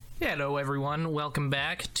Hello, everyone. Welcome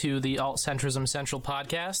back to the Alt-Centrism Central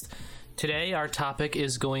podcast. Today, our topic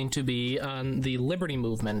is going to be on the Liberty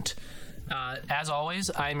Movement. As always,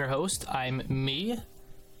 I'm your host. I'm me.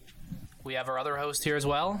 We have our other host here as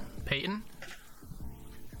well, Peyton.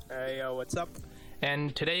 Hey, yo, what's up?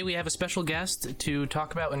 And today we have a special guest to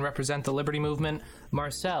talk about and represent the Liberty Movement.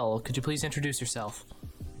 Marcel, could you please introduce yourself?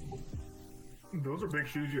 Those are big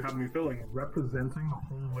shoes you have me filling. Representing the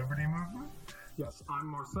whole Liberty Movement? Yes, I'm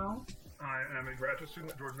Marcel. I am a graduate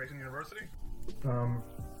student at George Mason University.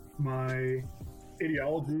 My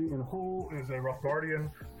ideology in whole is a Rothbardian,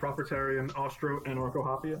 Propertarian,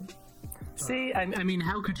 Austro-Anarcho-Hoppian. See, I mean,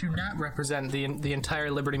 how could you not represent the entire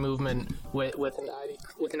Liberty Movement with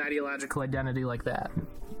an ideological identity like that?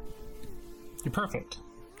 You're perfect.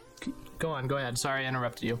 Go ahead. Sorry I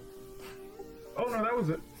interrupted you. Oh, no, that was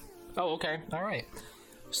it. Oh, okay. All right.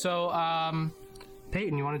 So,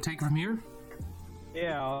 Peyton, you want to take it from here?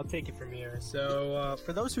 Yeah, I'll take it from here. So,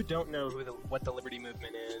 for those who don't know what the Liberty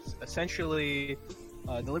Movement is, essentially,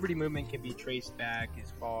 the Liberty Movement can be traced back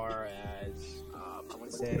as far as, I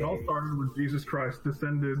want to say... It all started with Jesus Christ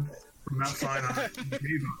descended from Mount Sinai and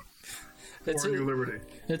gave us new liberty.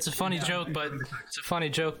 It's a funny joke,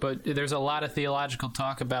 but there's a lot of theological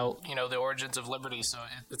talk about, the origins of liberty, so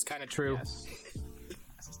it's kind of true. Yes.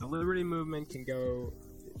 The Liberty Movement can go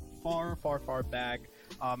far, far, far back.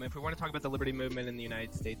 If we want to talk about the Liberty Movement in the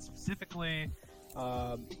United States specifically,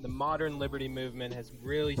 the modern Liberty Movement has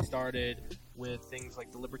really started with things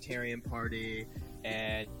like the Libertarian Party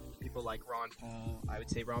and people like Ron Paul. I would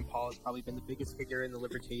say Ron Paul has probably been the biggest figure in the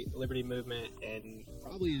Liberty Movement and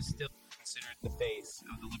probably is still considered the face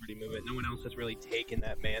of the Liberty Movement. No one else has really taken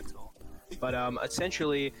that mantle. But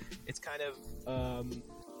essentially, it's kind of...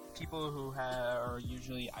 people who are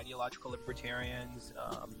usually ideological libertarians,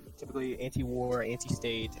 typically anti-war,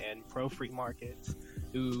 anti-state, and pro-free markets,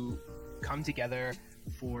 who come together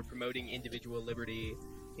for promoting individual liberty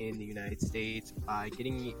in the United States by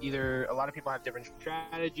getting either... A lot of people have different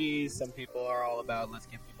strategies. Some people are all about, let's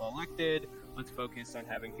get people elected, let's focus on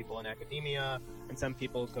having people in academia, and some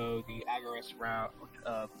people go the agorist route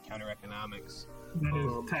of counter-economics. That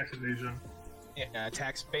is tax evasion. Yeah,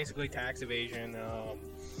 basically tax evasion,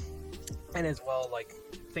 and as well, like,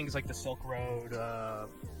 things like the Silk Road,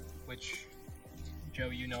 which,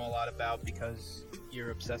 Joe, you know a lot about because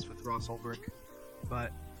you're obsessed with Ross Ulbricht,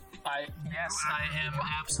 but... I am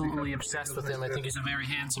absolutely obsessed with him. I think he's a very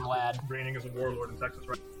handsome lad. Reigning as a warlord in Texas,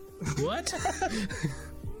 right? What?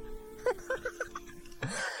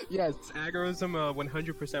 Yes, agorism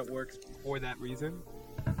 100% works for that reason.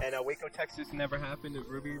 And Waco, Texas never happened, and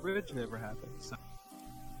Ruby Ridge never happened. So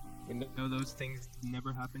we know those things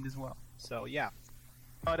never happened as well. So yeah.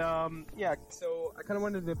 But so I kind of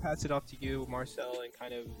wanted to pass it off to you, Marcel, and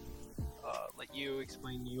kind of let you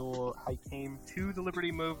explain how you came to the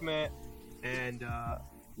Liberty Movement and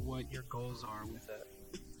what your goals are with it.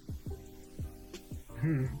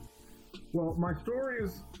 Well, my story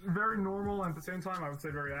is very normal, and at the same time, I would say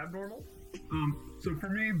very abnormal. So for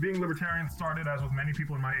me, being libertarian started, as with many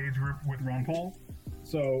people in my age group, with Ron Paul.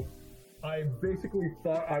 So I basically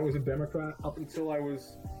thought I was a Democrat up until I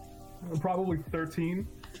was probably 13.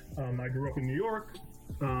 I grew up in New York.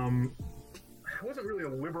 I wasn't really a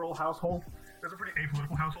liberal household. It was a pretty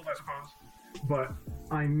apolitical household, I suppose. But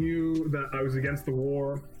I knew that I was against the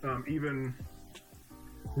war, even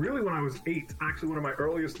really when I was 8. Actually, one of my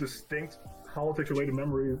earliest distinct politics-related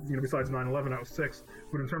memories, besides 9/11, I was 6.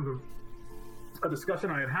 But in terms of a discussion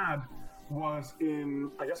I had was in,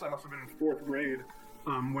 I guess I must have been in 4th grade,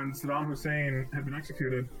 when Saddam Hussein had been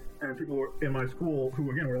executed, and people were in my school who,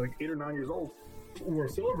 again, were like 8 or 9 years old, were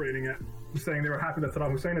celebrating it, saying they were happy that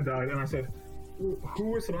Saddam Hussein had died. And I said,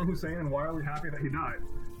 who is Saddam Hussein and why are we happy that he died?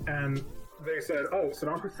 And they said, oh,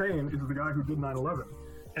 Saddam Hussein is the guy who did 9/11.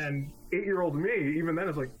 And 8-year-old me, even then,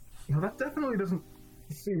 is like, that definitely doesn't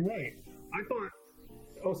seem right. I thought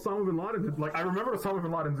Osama bin Laden did, I remember Osama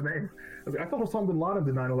bin Laden's name. I thought Osama bin Laden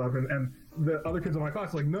did 9/11, and the other kids in my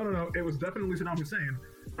class were like, no, it was definitely Saddam Hussein.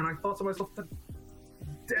 And I thought to myself, that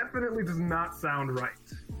definitely does not sound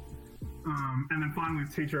right. And then finally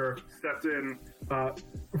the teacher stepped in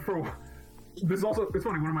this is also, it's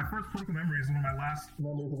funny, one of my first political memories and one of my last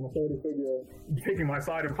memories of an authority figure taking my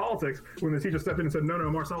side in politics, when the teacher stepped in and said, no,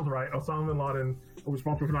 Marcel's right, Osama bin Laden was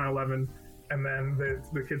responsible for 9/11, and then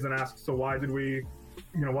the kids then asked, so why did we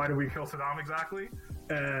kill Saddam exactly?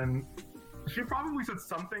 And she probably said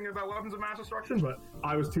something about weapons of mass destruction, but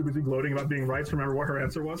I was too busy gloating about being right to remember what her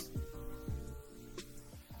answer was.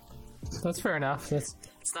 That's fair enough. It's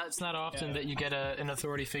not often that you get an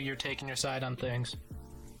authority figure taking your side on things.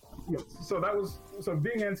 so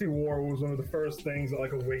being anti-war was one of the first things that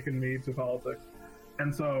like awakened me to politics,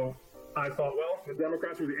 and so I thought, well, the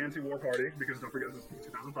Democrats were the anti-war party because don't forget this is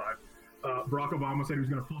 2005. Barack Obama said he was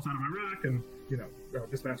going to pull us out of Iraq and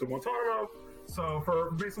dismantle Guantanamo. So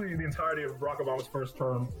for basically the entirety of Barack Obama's first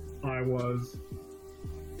term, I was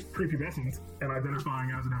prepubescent and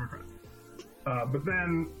identifying as a Democrat. But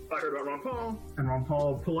then I heard about Ron Paul, and Ron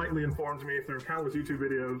Paul politely informed me through countless YouTube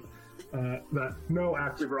videos that no,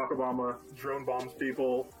 actually Barack Obama drone bombs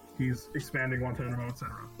people, he's expanding Guantanamo,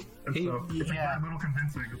 etc. And so it's like a little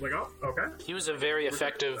convincing. It's like, oh, okay. He was a very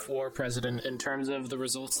effective war president in terms of the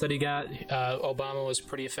results that he got. Obama was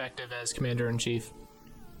pretty effective as commander-in-chief.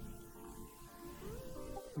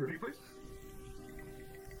 Repeat, please.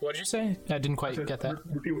 What did you say? I didn't quite get that.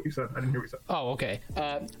 Repeat what you said. I didn't hear what you said. Oh, okay.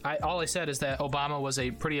 All I said is that Obama was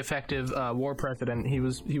a pretty effective war president. He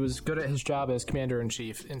was good at his job as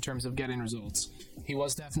commander-in-chief in terms of getting results. He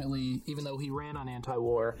was definitely, even though he ran on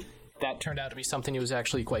anti-war, that turned out to be something he was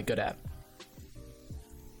actually quite good at.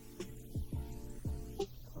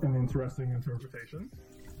 An interesting interpretation.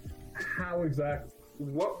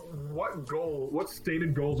 What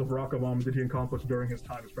stated goals of Barack Obama did he accomplish during his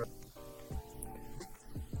time as president?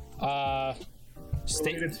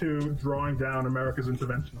 Related to drawing down America's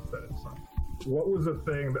intervention status. What was the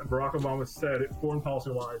thing that Barack Obama said, foreign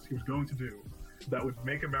policy-wise, he was going to do that would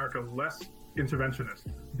make America less interventionist?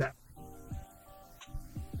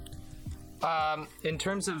 In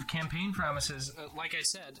terms of campaign promises, like I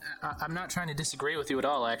said, I'm not trying to disagree with you at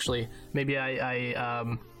all, actually. Maybe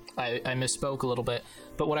I misspoke a little bit.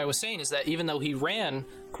 But what I was saying is that even though he ran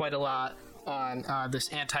quite a lot on this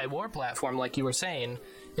anti-war platform, like you were saying,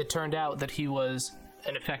 it turned out that he was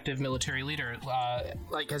an effective military leader.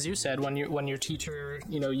 Like as you said, when your teacher,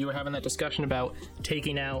 you were having that discussion about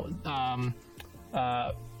taking out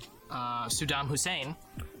Saddam Hussein,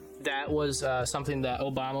 that was something that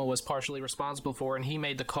Obama was partially responsible for, and he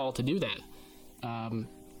made the call to do that. And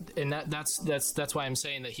that's why I'm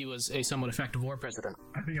saying that he was a somewhat effective war president.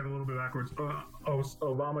 I think you have a little bit backwards.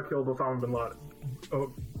 Obama killed Osama bin Laden.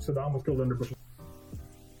 Saddam was killed under Bush.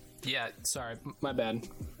 Yeah, sorry, my bad.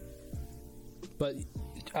 But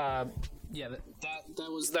yeah, that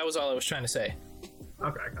was all I was trying to say.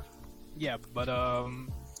 Okay, I got you. Yeah, but and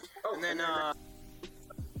then I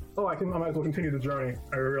might as well continue the journey.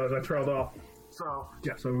 I realized I trailed off. So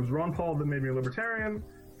it was Ron Paul that made me a libertarian,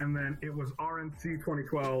 and then it was RNC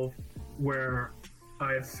 2012 where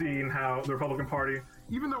I had seen how the Republican Party,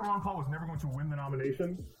 even though Ron Paul was never going to win the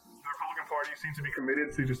nomination, the Republican Party seemed to be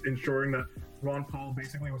committed to just ensuring that Ron Paul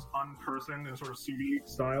basically was unpersoned in a sort of Sudi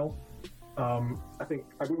style. I believe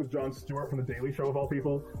it was Jon Stewart from The Daily Show, of all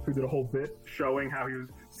people, who did a whole bit showing how he was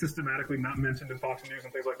systematically not mentioned in Fox News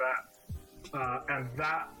and things like that. And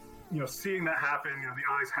that, seeing that happen, the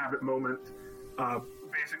eyes have it moment,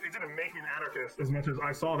 basically it didn't make me an anarchist as much as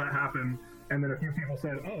I saw that happen. And then a few people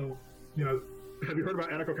said, oh, have you heard about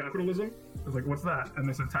anarcho-capitalism? I was like, what's that? And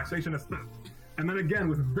they said taxation is theft. And then again,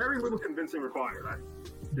 with very little convincing required, I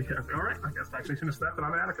became, all right, I guess taxation is theft and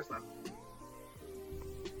I'm an anarchist then.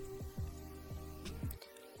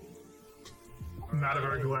 Not a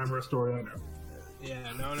very glamorous story, I know.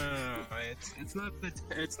 Yeah, no. It's not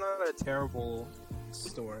a terrible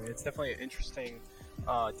story. It's definitely interesting.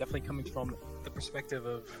 Definitely coming from the perspective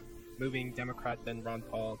of moving Democrat then Ron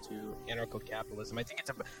Paul to anarcho-capitalism. I think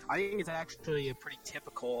it's actually a pretty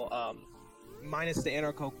typical, minus the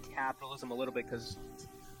anarcho-capitalism a little bit, because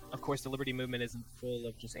of course the liberty movement isn't full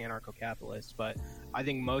of just anarcho-capitalists. But I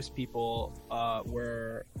think most people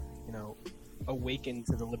were, awakened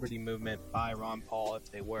to the liberty movement by Ron Paul,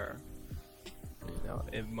 if they were.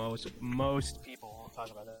 If most people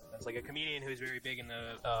talk about that. It's like a comedian who's very big in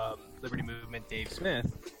the liberty movement, Dave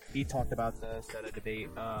Smith. He talked about this at a debate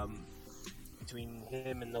between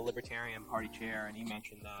him and the Libertarian Party chair, and he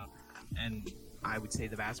mentioned that. And I would say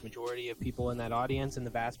the vast majority of people in that audience and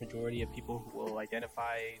the vast majority of people who will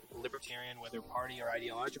identify libertarian, whether party or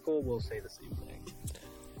ideological, will say the same thing.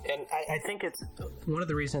 And I think it's one of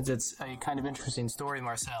the reasons it's a kind of interesting story,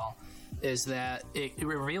 Marcel, is that it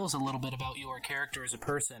reveals a little bit about your character as a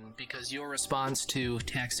person, because your response to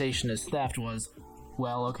taxation as theft was,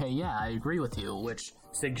 well, okay, yeah, I agree with you, which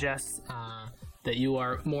suggests that you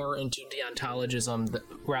are more into deontologism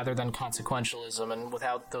rather than consequentialism. And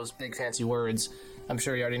without those big fancy words, I'm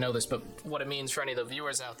sure you already know this, but what it means for any of the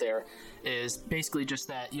viewers out there is basically just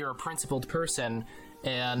that you're a principled person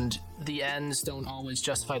and the ends don't always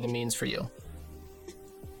justify the means for you.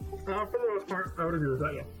 For the most part, I would agree with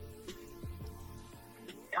that, yeah.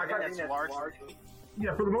 I think that's largely.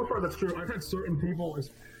 Yeah, for the most part, that's true. I've had certain people,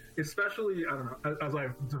 especially, I don't know, as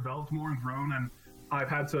I've developed more and grown, and I've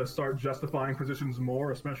had to start justifying positions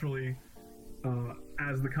more, especially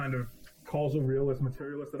as the kind of causal realist,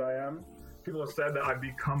 materialist that I am. People have said that I've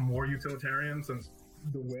become more utilitarian since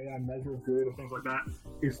the way I measure good and things like that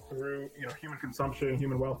is through, human consumption,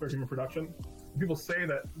 human welfare, human production. People say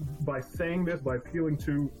that by saying this, by appealing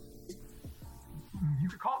to, you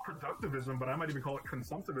could call it productivism, but I might even call it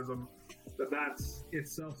consumptivism, that's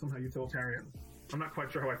itself somehow utilitarian. I'm not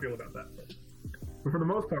quite sure how I feel about that. But for the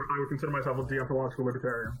most part, I would consider myself a deontological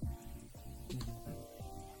libertarian.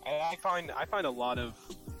 I find a lot of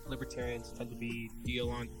libertarians tend to be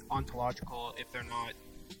deontological if they're not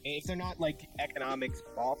like economics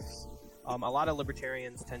buffs. A lot of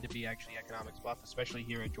libertarians tend to be actually economics buffs, especially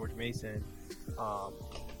here at George Mason.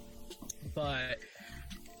 But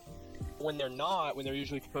when they're not, when they're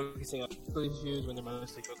usually focusing on issues, when they're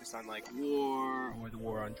mostly focused on like war or the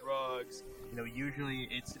war on drugs, usually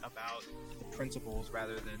it's about the principles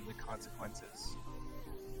rather than the consequences.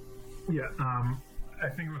 Yeah, I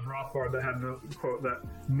think it was Rothbard that had the quote that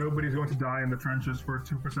nobody's going to die in the trenches for a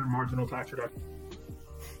 2% marginal tax reduction.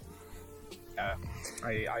 Yeah,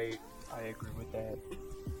 I agree with that.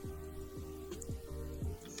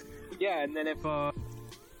 Yeah, and then if I want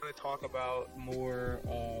to talk about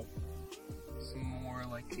some more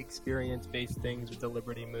like experience-based things with the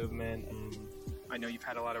Liberty Movement, I know you've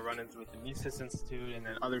had a lot of run-ins with the Mises Institute and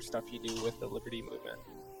then other stuff you do with the Liberty Movement.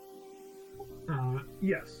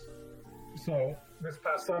 Yes. So this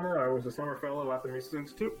past summer, I was a summer fellow at the Mises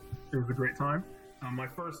Institute. It was a great time. My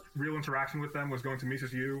first real interaction with them was going to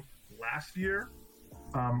Mises U last year.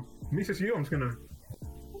 Mises U, I'm just going to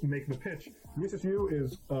make the pitch. Mises U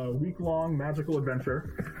is a week-long magical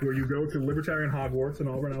adventure where you go to Libertarian Hogwarts in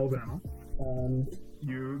Auburn, Alabama, and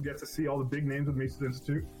you get to see all the big names of the Mises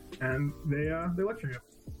Institute, and they lecture you.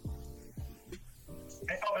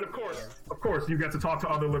 And of course, you get to talk to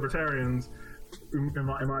other libertarians, in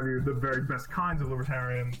my view, the very best kinds of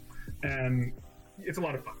libertarians, and it's a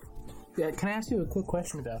lot of fun. Yeah, can I ask you a quick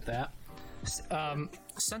question about that?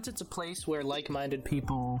 Since it's a place where like-minded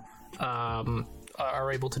people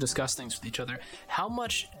are able to discuss things with each other, how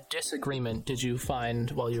much disagreement did you find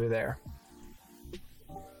while you were there?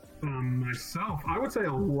 Myself, I would say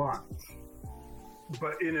a lot.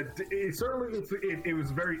 But it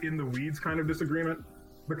was very in the weeds kind of disagreement.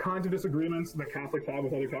 The kinds of disagreements that Catholics have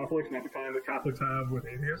with other Catholics, not the kind that Catholics have with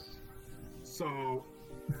atheists. So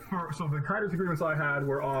the kind of disagreements I had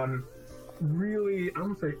were on really, I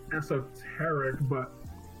wouldn't say esoteric, but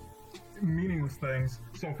meaningless things.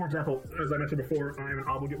 So, for example, as I mentioned before, I am an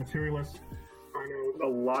obligate materialist. I know a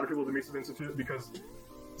lot of people at the Mises Institute because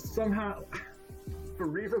somehow, for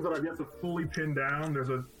reasons that I've yet to fully pin down, there's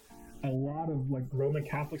a lot of like Roman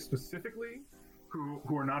Catholics specifically who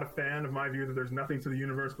are not a fan of my view that there's nothing to the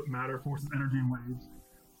universe but matter, forces, energy, and waves.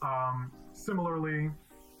 Similarly,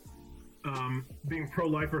 being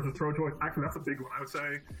pro-life versus pro-choice, actually that's a big one, I would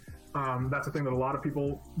say. That's a thing that a lot of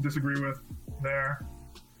people disagree with there.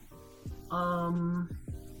 Those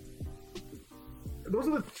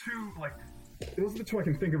are the two I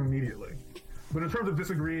can think of immediately. But in terms of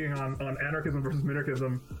disagreeing on anarchism versus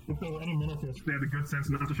minarchism, if there were any minarchists, they had the good sense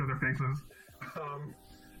not to show their faces.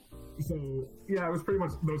 So yeah, it was pretty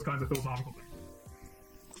much those kinds of philosophical things.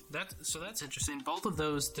 That's interesting. Both of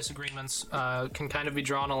those disagreements can kind of be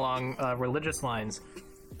drawn along religious lines,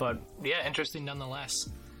 but yeah, interesting nonetheless.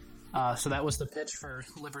 So that was the pitch for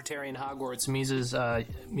Libertarian Hogwarts, Mises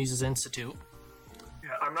Institute.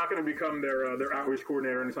 Yeah, I'm not going to become their outreach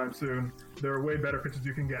coordinator anytime soon. There are way better pitches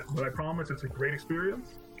you can get, but I promise it's a great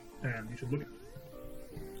experience, and you should look at it.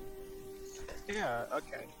 Yeah,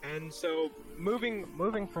 okay. And so, moving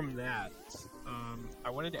from that, I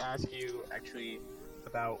wanted to ask you, actually,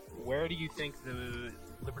 about where do you think the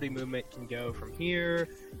Liberty Movement can go from here?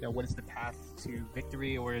 What is the path to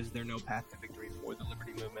victory, or is there no path to victory for the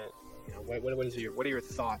Liberty Movement? What are your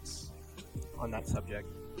thoughts on that subject?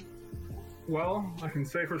 Well, I can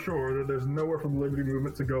say for sure that there's nowhere for the Liberty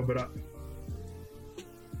Movement to go but up.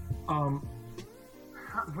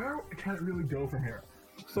 Where can it really go from here?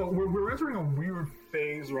 So we're entering a weird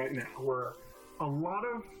phase right now where a lot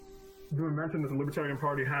of the momentum that the Libertarian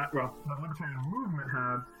Party had, well, the Libertarian Movement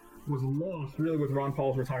had, was lost really with Ron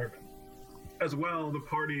Paul's retirement. As well, the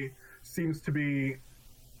party seems to be,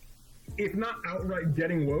 if not outright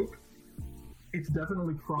getting woke, it's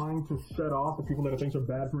definitely trying to shut off the people that it thinks are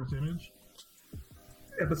bad for its image.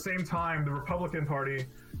 At the same time, the Republican Party,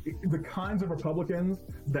 the kinds of Republicans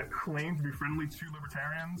that claim to be friendly to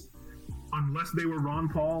libertarians, unless they were Ron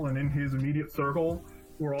Paul and in his immediate circle,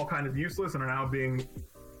 were all kind of useless and are now being...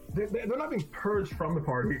 They're not being purged from the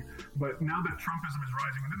party, but now that Trumpism is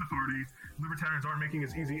rising within the party, libertarians aren't making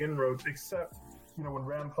as easy inroads, except when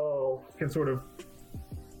Rand Paul can sort of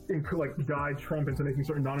guide Trump into making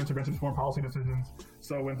certain non-interventionist foreign policy decisions.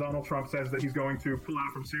 So when Donald Trump says that he's going to pull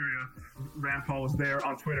out from Syria, Rand Paul is there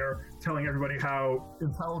on Twitter telling everybody how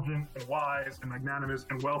intelligent and wise and magnanimous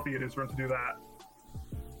and wealthy it is for him to do that.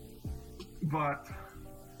 But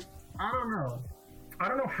I don't know. I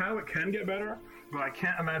don't know how it can get better, but I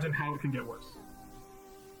can't imagine how it can get worse.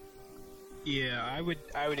 Yeah, I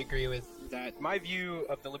would agree with that. My view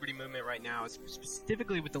of the Liberty Movement right now is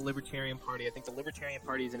specifically with the Libertarian Party. I think the Libertarian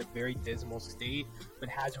Party is in a very dismal state, but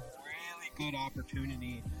has a really good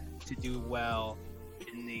opportunity to do well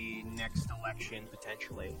in the next election,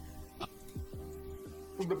 potentially.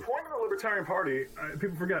 The point of the Libertarian Party,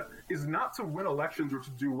 people forget, is not to win elections or to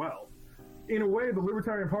do well. In a way, the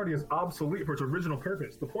Libertarian Party is obsolete for its original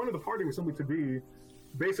purpose. The point of the party was simply to be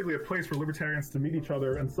basically a place for libertarians to meet each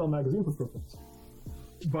other and sell magazine subscriptions.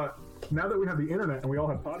 But now that we have the internet and we all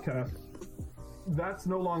have podcasts, that's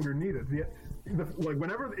no longer needed.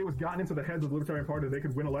 Whenever it was gotten into the heads of the Libertarian Party they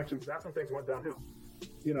could win elections, that's when things went downhill.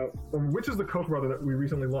 Which is the Koch brother that we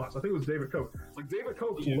recently lost? I think it was David Koch. David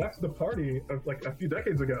Koch left the party a few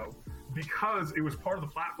decades ago because it was part of the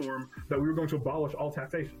platform that we were going to abolish all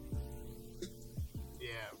taxation.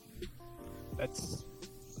 Yeah, that's.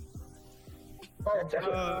 Not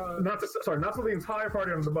to throw the entire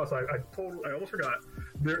party under the bus. I almost forgot.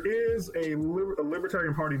 There is a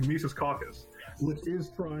Libertarian Party Mises Caucus, which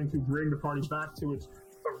is trying to bring the party back to its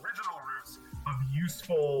original roots of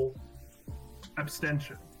useful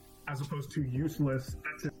abstention, as opposed to useless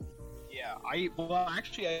activity. Yeah, I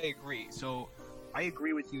agree. So I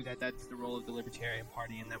agree with you that that's the role of the Libertarian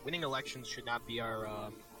Party, and that winning elections should not be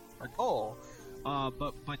our goal.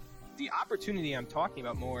 But the opportunity I'm talking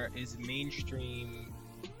about more is mainstream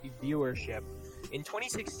viewership. In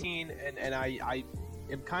 2016, and I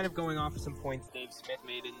am kind of going off of some points Dave Smith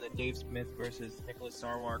made in the Dave Smith versus Nicholas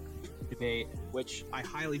Sarwark debate, which I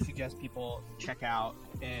highly suggest people check out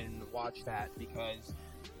and watch that, because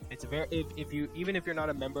it's a very even if you're not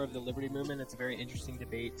a member of the Liberty Movement, it's a very interesting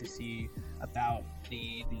debate to see about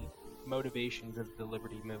the motivations of the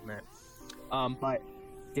Liberty Movement. But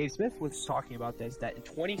Dave Smith was talking about this, that in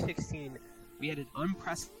 2016 we had an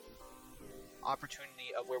unprecedented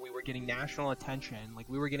opportunity of where we were getting national attention. Like,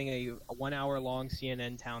 we were getting a 1 hour long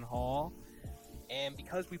CNN town hall, and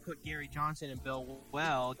because we put Gary Johnson and Bill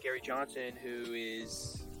Weld, Gary Johnson, who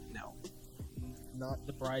is not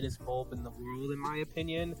the brightest bulb in the world in my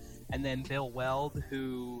opinion, and then Bill Weld,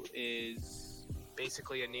 who is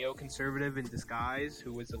basically a neoconservative in disguise,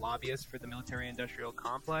 who was a lobbyist for the military-industrial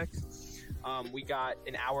complex. We got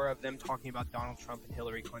an hour of them talking about Donald Trump and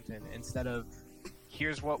Hillary Clinton, instead of,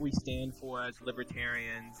 here's what we stand for as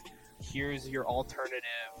libertarians, here's your alternative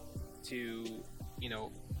to,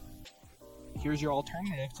 here's your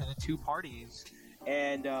alternative to the two parties.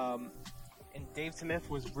 And Dave Smith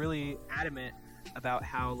was really adamant about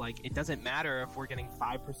how, it doesn't matter if we're getting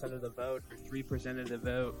 5% of the vote or 3% of the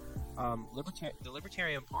vote. The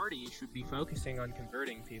Libertarian Party should be focusing on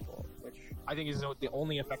converting people, which I think is the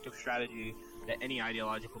only effective strategy that any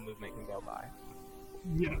ideological movement can go by.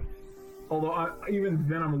 Yeah. Although even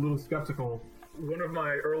then I'm a little skeptical. One of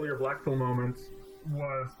my earlier black pill moments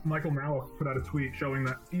was Michael Malice put out a tweet showing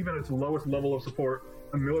that even its lowest level of support,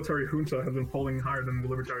 a military junta, has been polling higher than the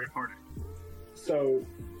Libertarian Party. So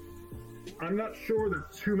I'm not sure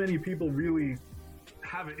that too many people really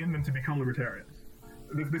have it in them to become libertarians.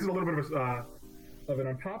 This is a little bit of an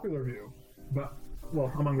unpopular view, but,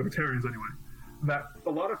 well, among libertarians anyway, that a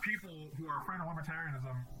lot of people who are afraid of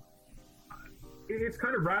libertarianism, it's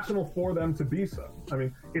kind of rational for them to be so. I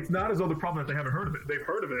mean, it's not as though the problem that they haven't heard of it. They've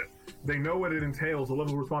heard of it. They know what it entails, the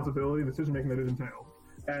level of responsibility, the decision-making that it entails.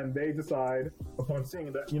 And they decide, upon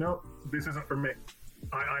seeing that, this isn't for me.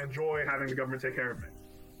 I enjoy having the government take care of me.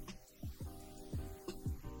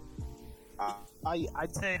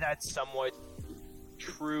 I'd say that's somewhat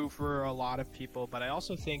true for a lot of people, but I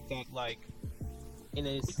also think that, in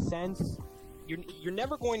a sense, you're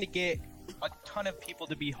never going to get a ton of people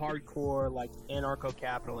to be hardcore,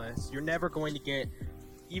 anarcho-capitalists. You're never going to get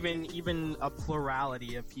even a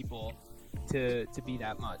plurality of people to be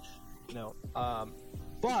that much,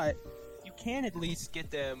 but you can at least get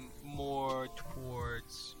them more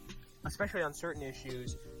towards, especially on certain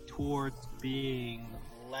issues, towards being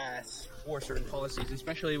less for certain policies.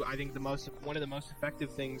 Especially, I think one of the most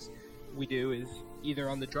effective things we do is either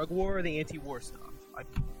on the drug war or the anti-war stuff.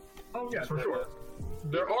 Oh yeah, for sure.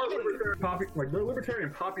 There are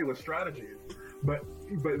libertarian populist strategies, But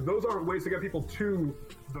those aren't ways to get people to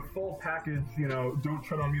the full package, don't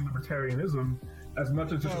tread on me libertarianism, as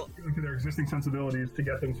much as just appealing to their existing sensibilities to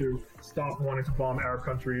get them to stop wanting to bomb Arab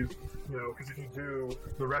countries, because if you do,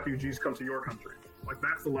 the refugees come to your country. Like,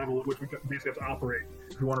 that's the level at which we basically have to operate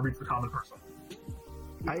if we want to reach the common person.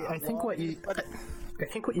 I think what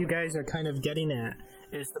you guys are kind of getting at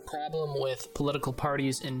is the problem with political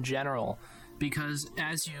parties in general, because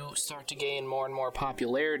as you start to gain more and more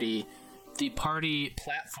popularity, the party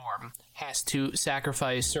platform has to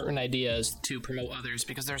sacrifice certain ideas to promote others,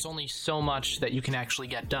 because there's only so much that you can actually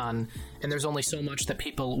get done, and there's only so much that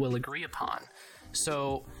people will agree upon.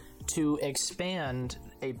 So to expand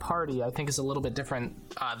a party, I think, is a little bit different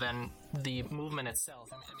than the movement itself.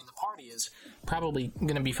 I mean, the party is probably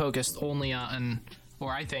going to be focused only on,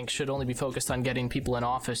 or I think should only be focused on getting people in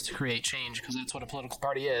office to create change, because that's what a political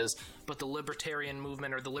party is. But the libertarian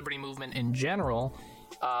movement, or the liberty movement in general,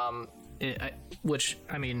 which,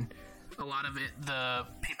 I mean, a lot of it, the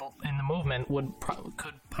people in the movement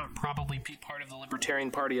could probably be part of the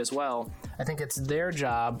Libertarian Party as well. I think it's their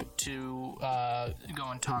job to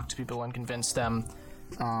go and talk to people and convince them.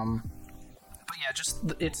 But yeah, just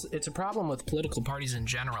it's a problem with political parties in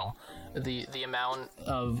general. The amount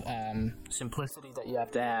of simplicity that you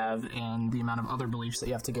have to have, and the amount of other beliefs that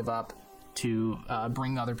you have to give up to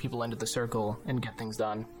bring other people into the circle and get things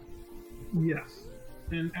done. Yes.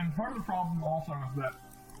 And part of the problem also is that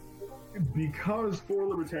because for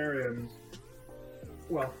libertarians,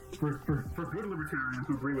 well, for good libertarians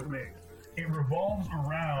who agree with me, it revolves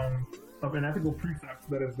around an ethical precept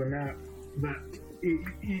that is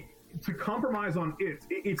to compromise on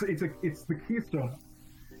it's the keystone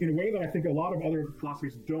in a way that I think a lot of other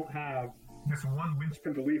philosophies don't have this one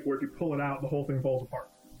linchpin belief where if you pull it out, the whole thing falls apart.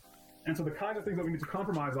 And so the kinds of things that we need to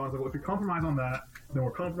compromise on is, like, well, if we compromise on that, then we're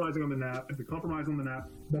compromising on the NAP. If we compromise on the NAP,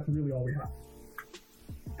 that's really all we have.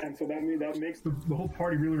 And so that makes the whole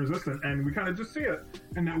party really resistant, and we kind of just see it.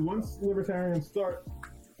 And that once libertarians start,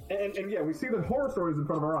 and yeah, we see the horror stories in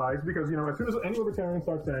front of our eyes, because, as soon as any libertarian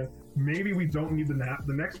starts saying, maybe we don't need the NAP,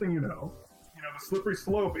 the next thing you know, the slippery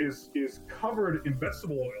slope is covered in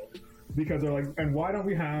vegetable oil, because they're like, and why don't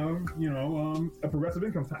we have, a progressive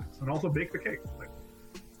income tax, and also bake the cake? Like,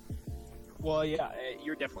 well, yeah,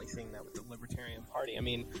 you're definitely seeing that with the Libertarian Party. I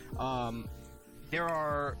mean, there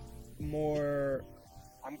are more,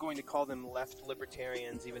 I'm going to call them left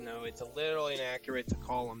libertarians, even though it's a little inaccurate to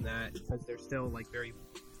call them that, because they're still, like, very,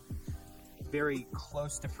 very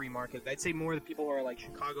close to free market. I'd say more the people who are, like,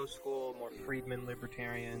 Chicago School, more Friedman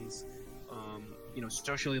libertarians,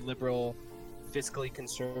 socially liberal, fiscally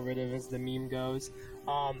conservative, as the meme goes.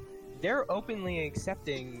 They're openly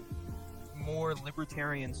accepting more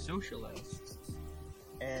libertarian socialists,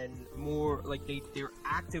 and more like they're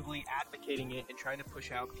actively advocating it and trying to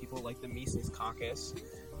push out people like the Mises Caucus,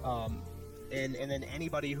 and then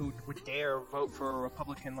anybody who would dare vote for a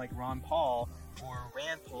Republican like Ron Paul or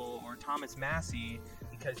Rand Paul or Thomas Massey,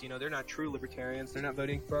 because they're not true libertarians. They're not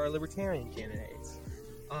voting for our libertarian candidates,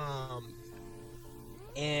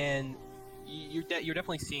 and you're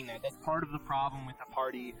definitely seeing that. That's part of the problem with the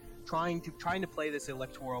party trying to play this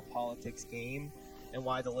electoral politics game, and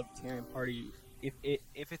why the Libertarian Party, if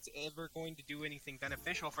it's ever going to do anything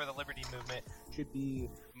beneficial for the liberty movement, should be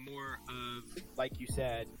more of, like you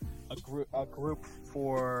said, a group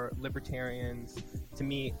for libertarians to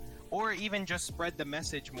meet, or even just spread the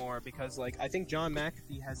message more. Because, like, I think John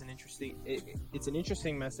McAfee has it's an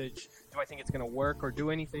interesting message. Do I think it's going to work or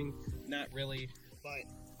do anything? Not really, but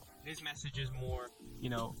his message is more,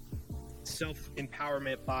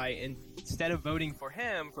 self-empowerment by, instead of voting for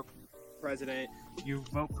him for president, you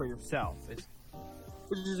vote for yourself,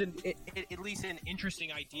 which is at least an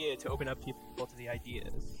interesting idea to open up people to the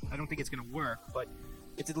ideas. I don't think it's going to work, but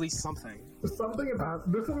it's at least something. There's something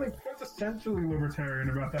quintessentially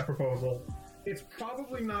libertarian about that proposal. It's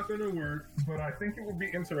probably not going to work, but I think it would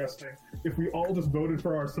be interesting if we all just voted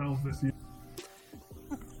for ourselves this year.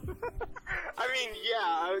 I mean,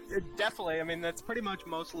 yeah, definitely. I mean, that's pretty much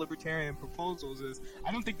most libertarian proposals is,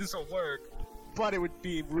 I don't think this will work, but it would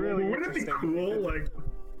be really interesting. Wouldn't it be cool? Like,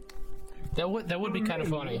 that would be kind of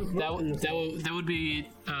funny. That would be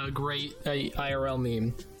a great IRL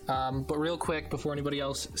meme. But real quick, before anybody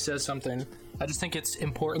else says something, I just think it's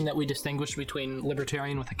important that we distinguish between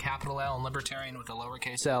libertarian with a capital L and libertarian with a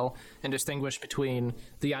lowercase l, and distinguish between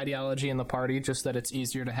the ideology and the party, just that it's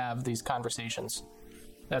easier to have these conversations.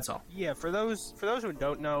 That's all. Yeah, for those who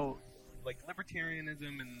don't know, like,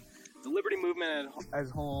 libertarianism and the liberty movement as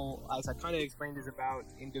a whole, as I kind of explained, is about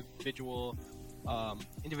individual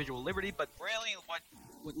liberty. But really,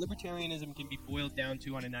 what libertarianism can be boiled down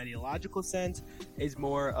to on an ideological sense is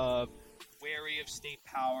more of wary of state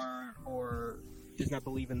power or does not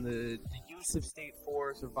believe in the use of state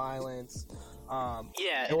force or violence.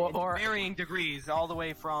 Yeah, or varying degrees, all the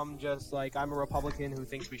way from just like I'm a Republican who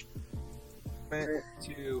thinks we should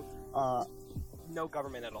to no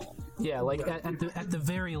government at all. Yeah, like at the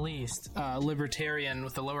very least, libertarian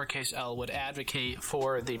with the lowercase l would advocate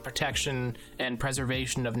for the protection and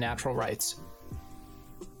preservation of natural rights.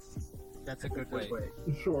 That's a good way.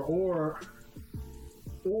 Sure, or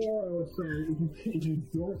I would say if you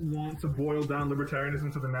don't want to boil down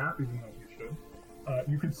libertarianism to the map, even though you should,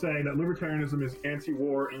 you could say that libertarianism is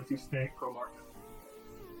anti-war, anti-state, pro-market.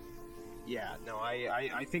 Yeah, no,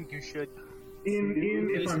 I think you should. And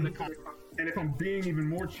if I'm being even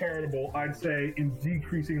more charitable, I'd say in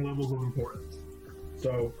decreasing levels of importance.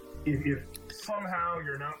 So if somehow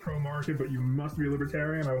you're not pro-market but you must be a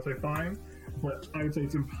libertarian, I would say fine. But I would say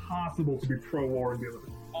it's impossible to be pro-war and be a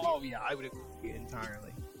libertarian. Oh yeah, I would agree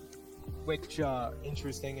entirely. Which,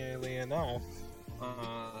 interestingly enough,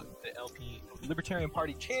 the LP Libertarian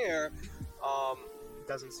Party chair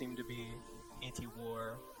doesn't seem to be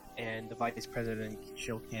anti-war, and the vice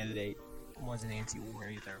presidential candidate wasn't anti-war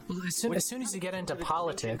either. Well, as soon as you get into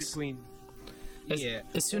politics,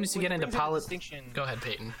 as soon as you get into politics, go ahead,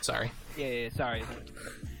 Peyton. Sorry. Yeah, sorry.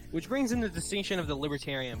 Which brings in the distinction of the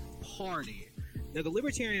Libertarian Party. Now, the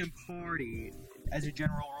Libertarian Party, as a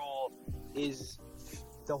general rule, is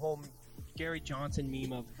the whole Gary Johnson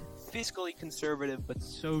meme of fiscally conservative but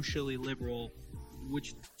socially liberal,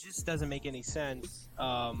 which just doesn't make any sense,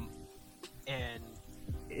 and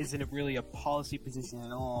isn't really a policy position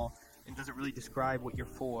at all, and doesn't really describe what you're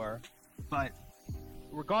for. But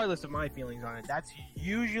regardless of my feelings on it, that's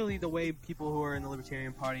usually the way people who are in the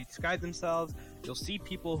Libertarian Party describe themselves. You'll see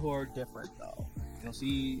people who are different, though. You'll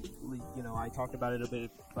see, I talked about it a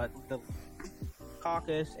bit, but the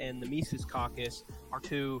caucus and the Mises caucus are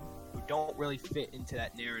two who don't really fit into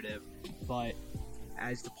that narrative. But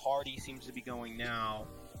as the party seems to be going now,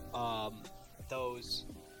 those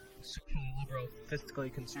socially liberal,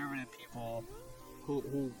 fiscally conservative people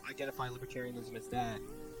who identify libertarianism as that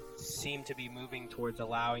seem to be moving towards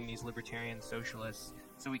allowing these libertarian socialists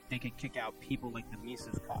so they could kick out people like the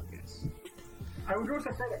Mises caucus. I would go a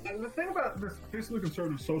step further. And the thing about this fiscally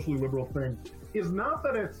conservative, socially liberal thing is not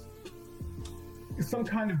that it's some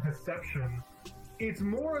kind of deception. It's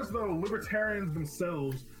more as though libertarians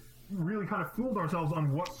themselves really kind of fooled ourselves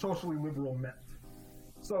on what socially liberal meant.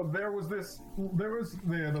 So there was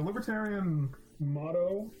the libertarian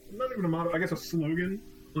motto, not even a motto, I guess a slogan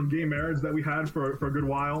on gay marriage that we had for a good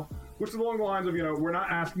while, which is along the lines of, we're not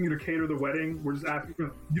asking you to cater the wedding, we're just asking,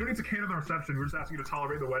 you don't need to cater the reception, we're just asking you to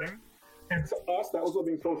tolerate the wedding. And to us, that was what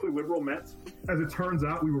being socially liberal meant. As it turns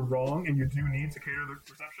out, we were wrong, and you do need to cater the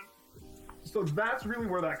reception. So that's really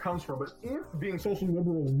where that comes from. But if being socially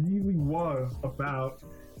liberal really was about,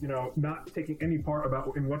 not taking any part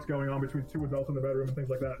in what's going on between two adults in the bedroom and things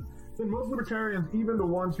like that, then most libertarians, even the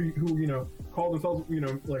ones who call themselves,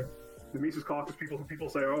 like the Mises Caucus people, who people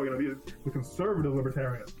say, the conservative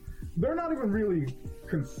libertarians, they're not even really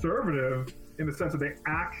conservative in the sense that they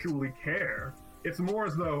actually care. It's more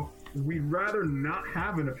as though we'd rather not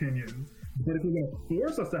have an opinion, but if you're going to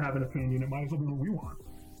force us to have an opinion, it might as well be what we want,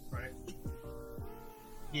 right?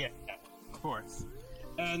 Yeah, of course.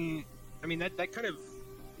 And, I mean, that kind of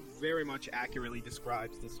very much accurately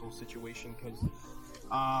describes this whole situation, because,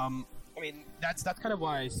 that's kind of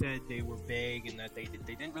why I said they were vague and that they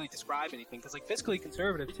didn't really describe anything, because, like, fiscally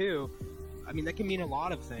conservative, too, that can mean a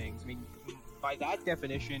lot of things. By that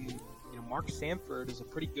definition, Mark Sanford is a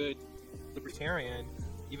pretty good libertarian,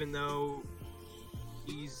 even though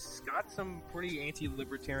he's got some pretty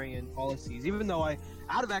anti-libertarian policies. Even though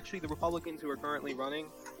out of actually the Republicans who are currently running,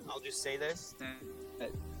 I'll just say this,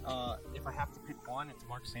 that if I have to pick one, it's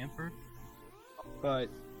Mark Sanford. But,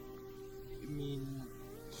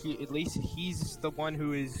 at least he's the one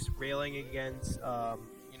who is railing against, the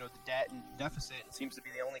debt and deficit, and seems to be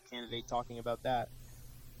the only candidate talking about that.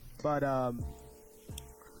 But,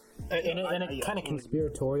 in a kind of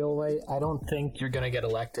conspiratorial way, I don't think you're going to get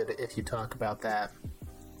elected if you talk about that.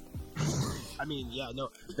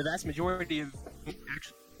 The vast majority of people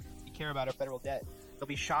actually care about our federal debt. They'll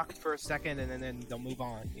be shocked for a second, and then they'll move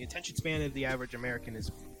on. The attention span of the average American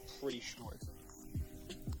is pretty short.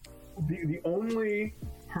 The only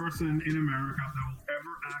person in America that will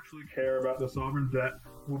ever actually care about the sovereign debt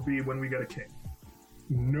will be when we get a king.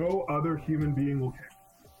 No other human being will care.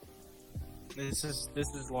 This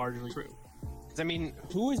is largely true. 'Cause,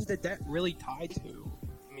 who is the debt really tied to?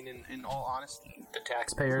 In all honesty, the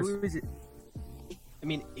taxpayers. Who is it?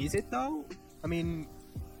 Is it though?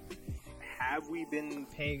 Have we been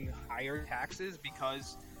paying higher taxes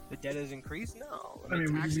because the debt has increased? No. I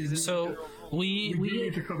mean, taxes. we do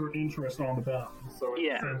need to cover interest on the bonds. So in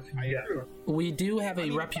Yeah. a sense, yeah. we do have a As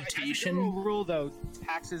a reputation. general rule, though,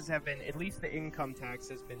 taxes have been, at least the income tax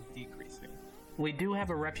has been decreasing. We do have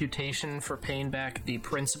a reputation for paying back the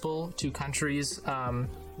principal to countries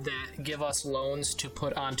that give us loans to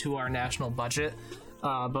put onto our national budget,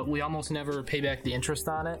 but we almost never pay back the interest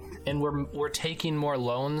on it, and we're taking more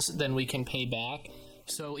loans than we can pay back.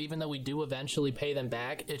 So even though we do eventually pay them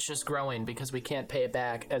back, it's just growing because we can't pay it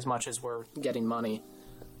back as much as we're getting money.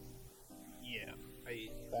 Yeah,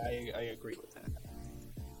 I agree with that.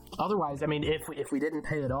 Otherwise, I mean, if we didn't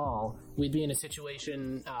pay it all, we'd be in a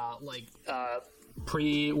situation like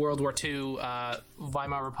pre-World War II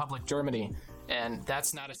Weimar Republic Germany, and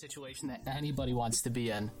that's not a situation that anybody wants to be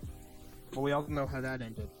in. Well, we all know how that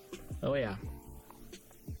ended. Oh yeah.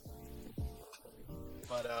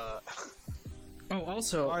 But Oh,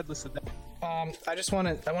 also, regardless of that,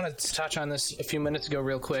 I want to touch on this a few minutes ago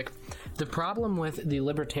real quick. The problem with the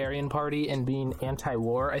Libertarian Party and being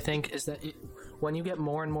anti-war, I think, is that when you get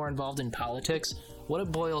more and more involved in politics, what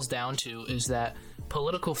it boils down to is that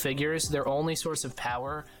political figures, their only source of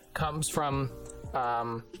power comes from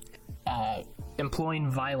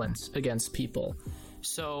employing violence against people.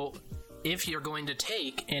 So if you're going to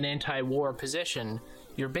take an anti-war position,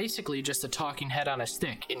 you're basically just a talking head on a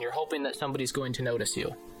stick, and you're hoping that somebody's going to notice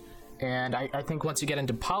you. And I think once you get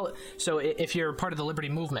into so if you're part of the Liberty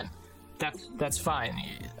Movement, that's fine,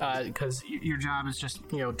 because your job is just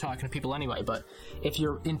talking to people anyway. But if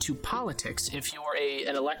you're into politics, if you're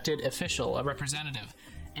an elected official, a representative,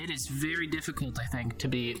 it is very difficult, I think, to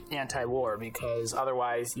be anti-war, because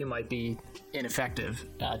otherwise you might be ineffective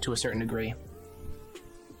to a certain degree.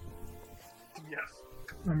 Yes.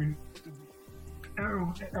 I mean,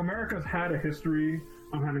 America's had a history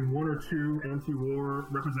of having one or two anti-war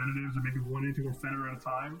representatives, or maybe one anti-war senator at a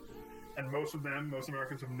time, and most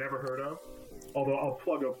Americans have never heard of. Although I'll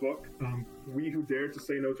plug a book, We Who Dared to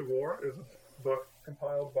Say No to War, is a book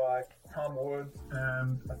compiled by Tom Woods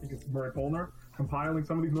and I think it's Murray Polner, compiling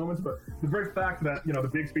some of these moments. But the very fact that the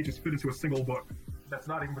big speeches fit into a single book, that's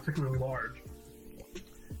not even particularly large.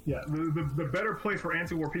 Yeah, the better place for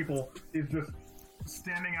anti-war people is just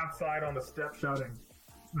standing outside on the step shouting.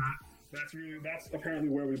 That's apparently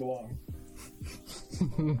where we belong.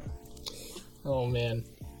 Oh man.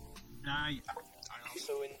 I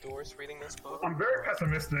also endorse reading this book. I'm very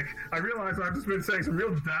pessimistic. I realize I've just been saying some real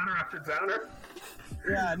downer after downer.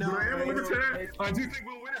 Yeah, no. But I am a libertarian. I do think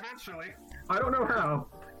we'll win eventually. I don't know how,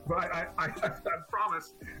 but I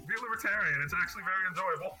promise. Be a libertarian. It's actually very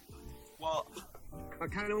enjoyable. Well, I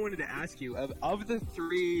kind of wanted to ask you, of the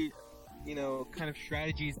three, kind of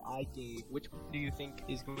strategies I gave, which do you think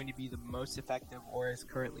is going to be the most effective, or is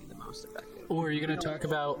currently the most effective? Or are you going to talk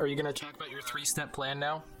about your 3-step plan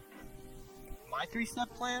now? My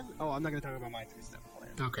 3-step plan? Oh, I'm not going to talk about my 3-step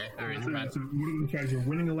plan. Okay, all right. So what are the strategies?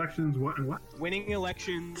 Winning elections, what and what? Winning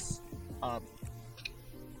elections,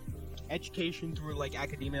 education through like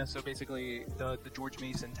academia, so basically the George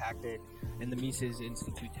Mason tactic and the Mises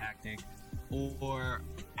Institute tactic, or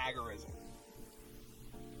agorism.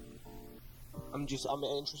 I'm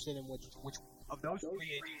interested in which of those three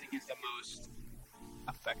do you think is the most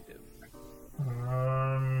effective?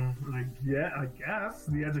 I guess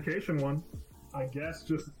the education one. I guess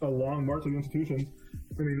just a long march of the institutions.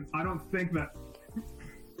 I mean, I don't think that.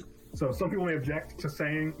 So some people may object to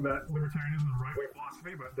saying that libertarianism is a right-wing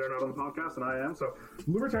philosophy, but they're not on the podcast, and I am. So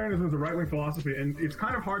libertarianism is a right-wing philosophy, and it's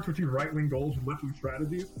kind of hard to achieve right-wing goals with left-wing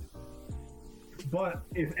strategies. But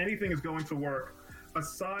if anything is going to work,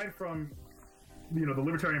 aside from the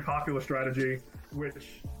libertarian populist strategy, which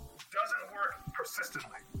doesn't work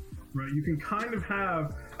persistently, right? You can kind of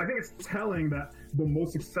have. I think it's telling that the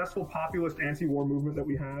most successful populist anti-war movement that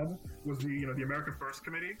we had was the American First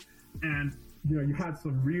Committee, and you had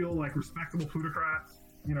some real respectable plutocrats,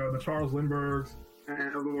 the Charles Lindberghs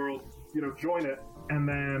of the world, join it, and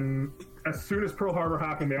then as soon as Pearl Harbor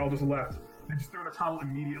happened, they all just left. They just threw in a towel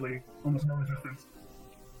immediately, almost no resistance.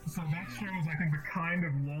 So that shows, I think, the kind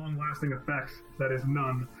of long-lasting effects that is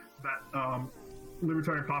none that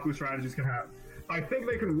libertarian populist strategies can have. I think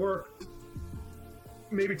they can work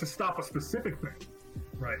maybe to stop a specific thing,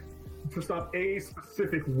 right? To stop a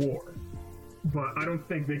specific war. But I don't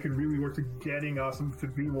think they could really work to getting us to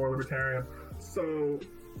be more libertarian. So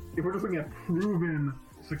if we're just looking at proven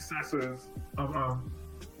successes of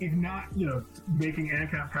if not, making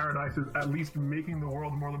ANCAP paradises, at least making the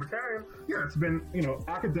world more libertarian, it's been,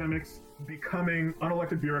 academics becoming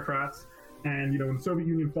unelected bureaucrats, and, when the Soviet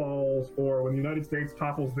Union falls, or when the United States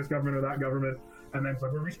topples this government or that government, and then it's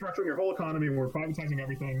like, we're restructuring your whole economy, and we're privatizing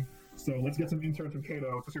everything. So let's get some interns from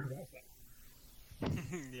Cato to supervise that.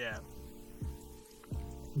 Yeah.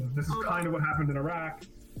 This is kind of what happened in Iraq.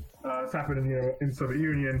 It's happened in the Soviet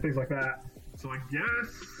Union, things like that. So I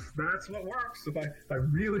guess that's what works. If I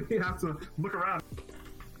really have to look around.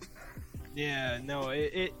 Yeah, no,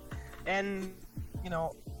 and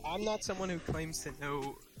I'm not someone who claims to know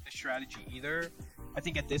the strategy either. I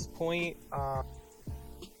think at this point, a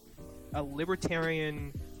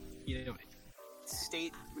libertarian,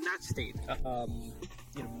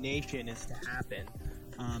 nation is to happen.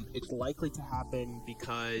 It's likely to happen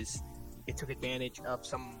because it took advantage of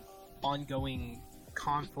some ongoing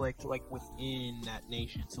conflict, like within that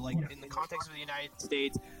nation. So, like in the context of the United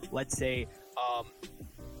States, let's say,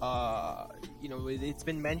 it's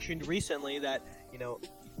been mentioned recently that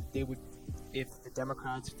they would, if the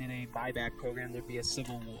Democrats did a buyback program, there'd be a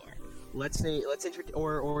civil war. Or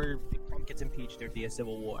if Trump gets impeached, there'd be a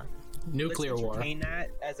civil war. Nuclear war. Let's entertain that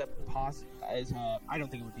as I don't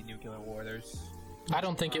think it would be nuclear war. I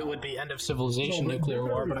don't think it would be end of civilization nuclear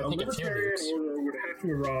war, but I think it's libertarian order would have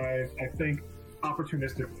to arise, I think,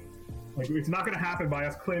 opportunistically. Like, it's not going to happen by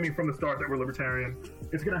us claiming from the start that we're libertarian.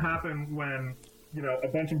 It's going to happen when, a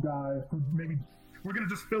bunch of guys who maybe we're going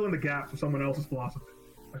to just fill in the gaps of someone else's philosophy.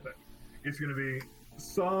 I think it's going to be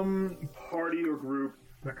some party or group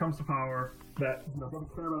that comes to power that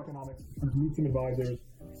doesn't care about economics, just needs some advisors.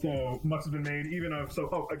 So much has been made, even of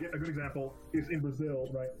a good example is in Brazil,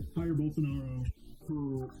 right? Jair Bolsonaro,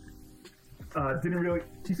 who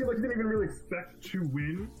he seemed like he didn't even really expect to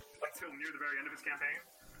win until near the very end of his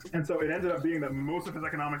campaign. And so it ended up being that most of his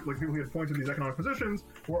people he had appointed these economic positions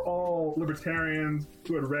were all libertarians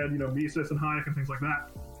who had read, Mises and Hayek and things like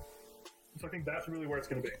that. So I think that's really where it's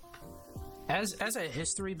going to be. As a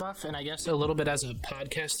history buff, and I guess a little bit as a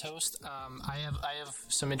podcast host, I have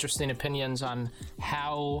some interesting opinions on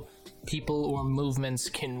how people or movements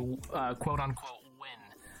can quote unquote win.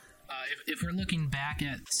 If we're looking back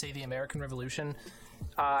at, say, the American Revolution,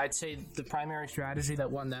 I'd say the primary strategy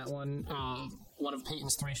that won that one of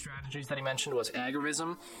Peyton's 3 strategies that he mentioned was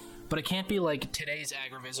agorism. But it can't be like today's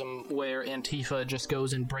agorism where Antifa just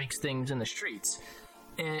goes and breaks things in the streets.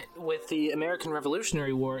 With the American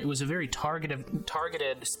Revolutionary War, it was a very targeted,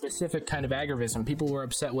 specific kind of agorism. People were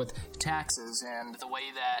upset with taxes and the way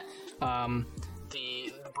that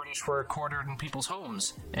the British were quartered in people's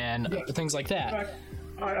homes and things like that. In fact,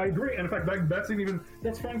 I agree. And in fact,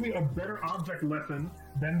 that's frankly a better object lesson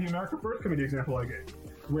than the America First Committee example I gave,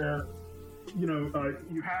 where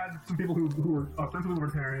you had some people who were ostensibly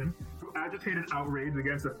libertarian who agitated outrage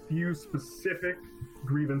against a few specific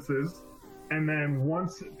grievances. And then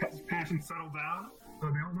once passion settled down, they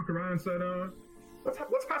all looked around and said,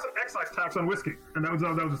 let's pass an excise tax on whiskey. And that was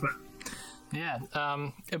just that. Yeah,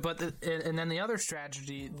 and then the other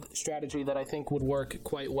strategy that I think would work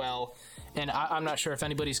quite well, and I'm not sure if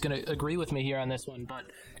anybody's going to agree with me here on this one,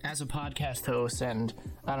 but as a podcast host and,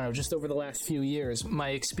 I don't know, just over the last few years, my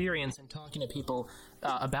experience in talking to people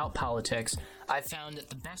about politics, I found that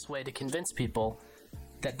the best way to convince people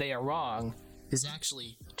that they are wrong is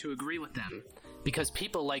actually to agree with them, because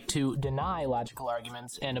people like to deny logical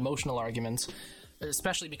arguments and emotional arguments,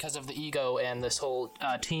 especially because of the ego and this whole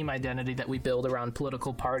team identity that we build around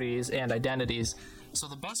political parties and identities. So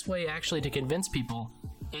the best way actually to convince people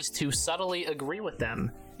is to subtly agree with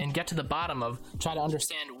them and get to the bottom of, try to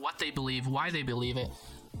understand what they believe, why they believe it,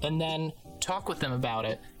 and then talk with them about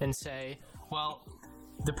it and say, well,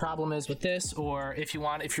 the problem is with this, or if you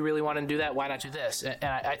really want to do that, why not do this? And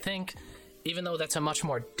I think, even though that's a much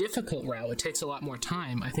more difficult route, it takes a lot more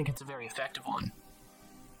time, I think it's a very effective one.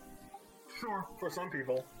 Sure, for some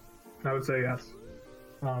people, I would say yes.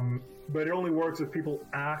 But it only works if people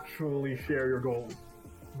actually share your goals.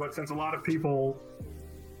 But since a lot of people,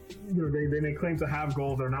 they may claim to have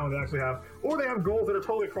goals that are not what they actually have, or they have goals that are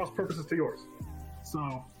totally cross purposes to yours.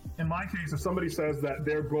 So, in my case, if somebody says that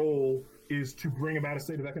their goal is to bring about a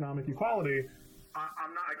state of economic equality,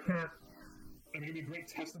 it'd be a great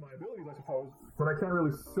test of my abilities, I suppose, but I can't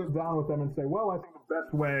really sit down with them and say, well, I think the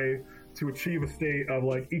best way to achieve a state of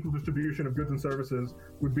equal distribution of goods and services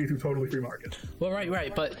would be through totally free market. Well,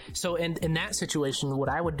 right. But so in that situation, what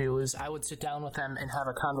I would do is I would sit down with them and have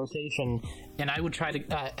a conversation, and I would try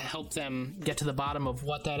to help them get to the bottom of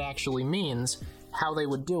what that actually means, how they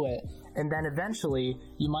would do it, and then eventually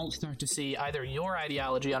you might start to see either your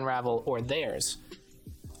ideology unravel or theirs.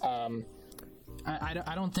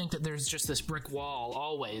 I don't think that there's just this brick wall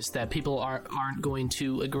always that people aren't going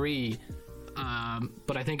to agree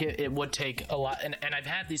But I think it would take a lot, and I've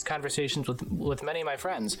had these conversations with many of my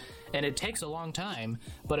friends, and it takes a long time,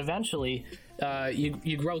 but eventually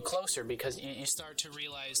you grow closer because you start to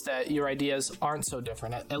realize that your ideas aren't so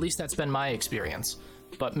different. At least that's been my experience,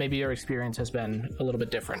 but maybe your experience has been a little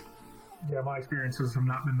bit different. Yeah, my experiences have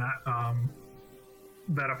not been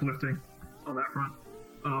that uplifting on that front.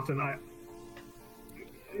 Often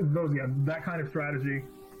that kind of strategy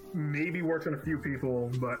maybe works on a few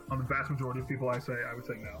people, but on the vast majority of people I would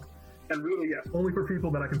say no. And really, yes, only for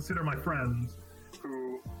people that I consider my friends,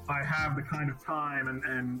 who I have the kind of time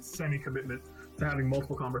and semi-commitment to having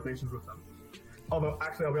multiple conversations with them. Although,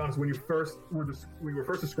 actually, I'll be honest, when you were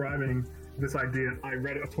first describing this idea, I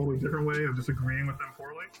read it a totally different way of just agreeing with them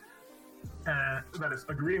poorly. That is,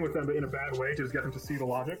 agreeing with them, but in a bad way, to just get them to see the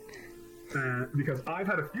logic. Because I've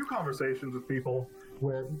had a few conversations with people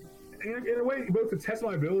where, in a way, both to test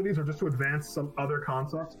my abilities or just to advance some other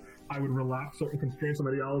concepts, I would relax certain constraints of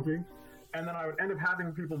ideology. And then I would end up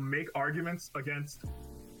having people make arguments against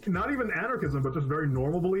not even anarchism, but just very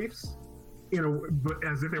normal beliefs, but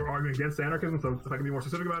as if they were arguing against anarchism. So if I can be more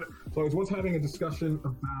specific about it. So I was once having a discussion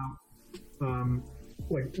about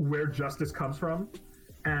where justice comes from.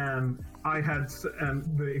 And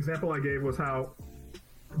the example I gave was how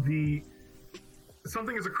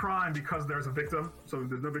something is a crime because there's a victim. So if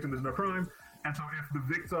there's no victim, there's no crime. And so if the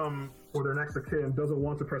victim or their next of kin doesn't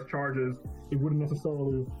want to press charges, it wouldn't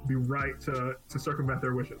necessarily be right to circumvent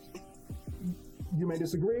their wishes. You may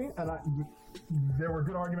disagree, and there were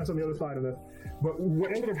good arguments on the other side of it. But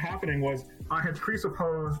what ended up happening was I had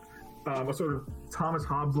presupposed a sort of Thomas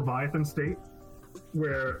Hobbes Leviathan state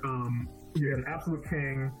where you had an absolute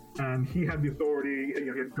king, and he had the authority, and he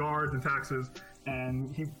had guards and taxes,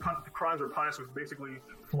 and crimes were punished with basically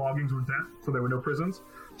floggings or death, so there were no prisons.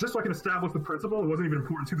 Just so I can establish the principle, it wasn't even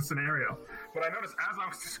important to the scenario. But I noticed as I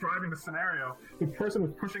was describing the scenario, the person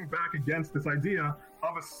was pushing back against this idea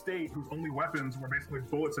of a state whose only weapons were basically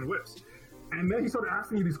bullets and whips. And then he started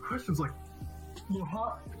asking me these questions like,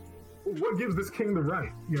 what gives this king the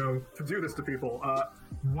right, to do this to people?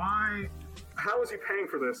 How is he paying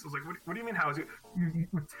for this? I was like, what do you mean, how is he?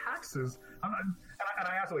 With taxes? And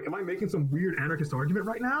I asked him, am I making some weird anarchist argument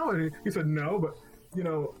right now? And he said, no, but,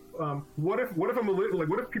 what if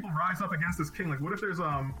people rise up against this king? What if there's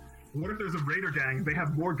a raider gang? They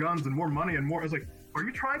have more guns and more money and more. I was like, are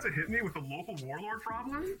you trying to hit me with the local warlord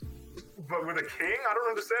problem? But with a king? I don't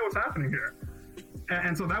understand what's happening here.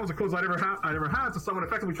 And so that was the closest I'd ever had to someone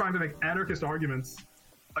effectively trying to make anarchist arguments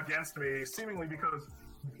against me, seemingly because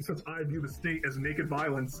since I view the state as naked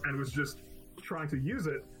violence and was just trying to use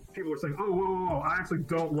it, people were saying, whoa, I actually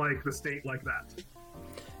don't like the state like that.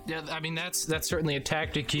 Yeah, I mean, that's certainly a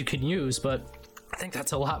tactic you can use, but I think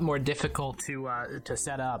that's a lot more difficult to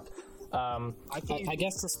set up. I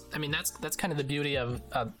guess that's kind of the beauty of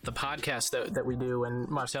the podcast that we do. And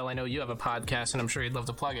Marcel, I know you have a podcast, and I'm sure you'd love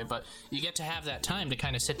to plug it, but you get to have that time to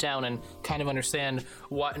kind of sit down and kind of understand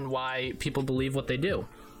what and why people believe what they do.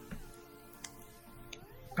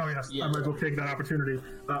 Oh, yes. Yeah. I might as well take that opportunity.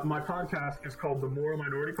 My podcast is called The Moral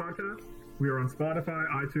Minority Podcast. We are on Spotify,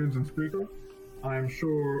 iTunes, and Spreaker. I'm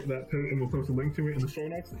sure that Peyton will post a link to it in the show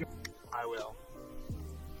notes. I will.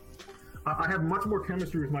 I have much more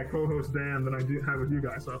chemistry with my co-host Dan than I do have with you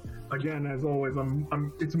guys. So, again, as always,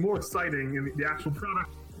 it's more exciting in the actual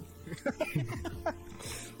product.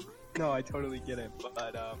 No, I totally get it.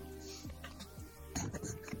 But I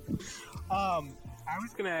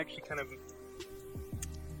was going to actually kind of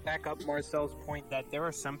back up Marcel's point that there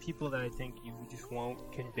are some people that I think you just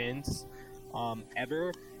won't convince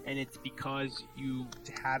ever, and it's because you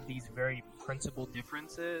have these very principled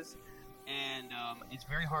differences, and it's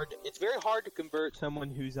very hard to convert someone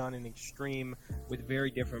who's on an extreme with very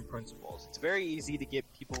different principles. It's very easy to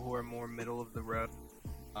get people who are more middle of the road,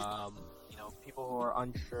 people who are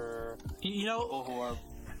unsure, people who are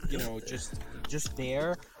just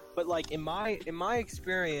there. But like in my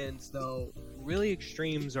experience, though, really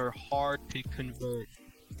extremes are hard to convert.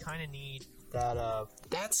 You kind of need that.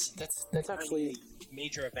 That's actually a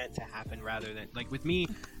major event to happen rather than like with me,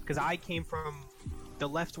 because I came from the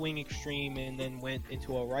left wing extreme and then went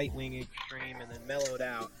into a right wing extreme and then mellowed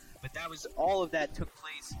out. But all of that took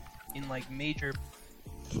place in like major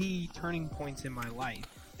key turning points in my life.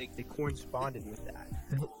 They corresponded with that.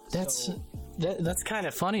 That's kind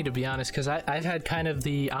of funny, to be honest, because I've had kind of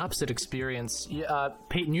the opposite experience.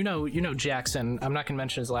 Peyton, you know Jackson. I'm not going to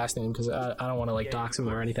mention his last name because I don't want to dox him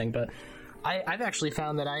or anything, but I've actually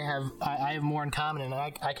found that I have more in common, and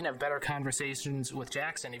I can have better conversations with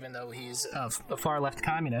Jackson, even though he's a far left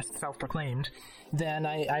communist, self-proclaimed, than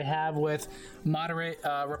I have with moderate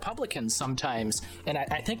Republicans sometimes. And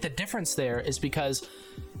I think the difference there is because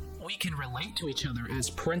we can relate to each other as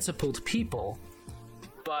principled people.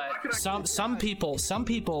 But some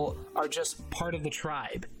people are just part of the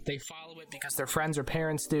tribe. They follow it because their friends or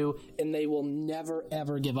parents do, and they will never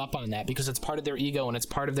ever give up on that because it's part of their ego and it's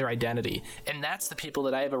part of their identity. And that's the people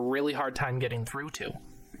that I have a really hard time getting through to.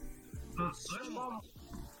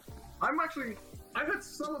 I've had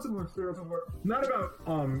somewhat similar experiences where, not about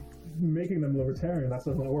making them libertarian, that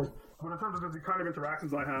doesn't work, but in terms of the kind of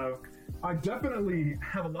interactions I definitely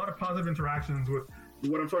have a lot of positive interactions with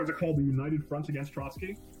what I'm starting to call the United Front Against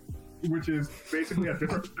Trotsky, which is basically at four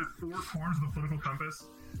corners of the political compass,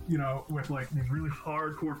 you know, with like these really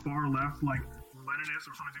hardcore far left, like Leninists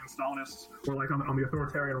or sometimes even Stalinists, or like on the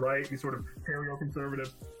authoritarian right, these sort of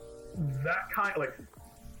paleo-conservatives. That kind, like,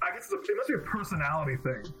 I guess it must be a personality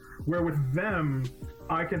thing, where with them,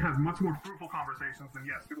 I can have much more fruitful conversations than,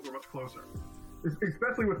 yes, people who are much closer.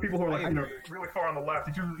 Especially with people who are like, you know, really far on the left.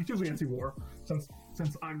 It's usually anti-war, since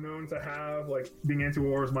I'm known to have like being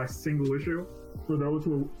anti-war is my single issue. For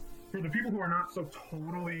the people who are not so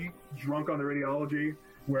totally drunk on their ideology,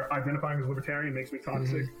 where identifying as libertarian makes me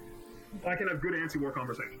toxic, I can have good anti-war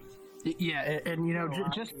conversations. Yeah, and you know,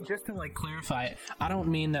 just to like clarify, I don't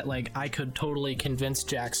mean that like I could totally convince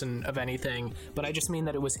Jackson of anything, but I just mean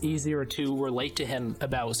that it was easier to relate to him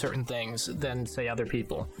about certain things than say other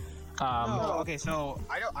people. Okay, so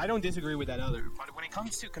I don't disagree with that either. But when it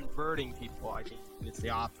comes to converting people, I think it's the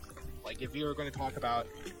opposite. Like, if you're going to talk about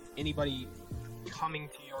anybody coming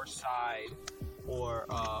to your side, or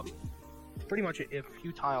pretty much a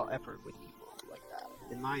futile effort with people like that,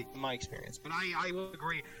 in my experience. But I will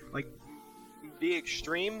agree. Like, the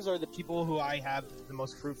extremes are the people who I have the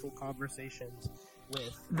most fruitful conversations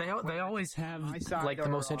with. They always have like the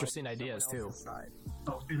most interesting ideas too.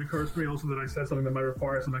 It occurs to me also that I said something that might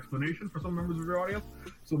require some explanation for some members of your audience.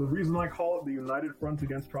 So the reason I call it the United Front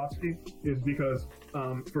Against Trotsky is because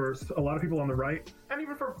for a lot of people on the right, and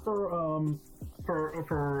even for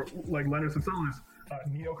like Leninists and Stalinists,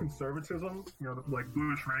 neoconservatism, you know, like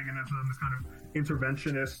Bush, Reaganism, this kind of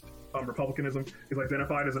interventionist republicanism is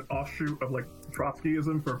identified as an offshoot of like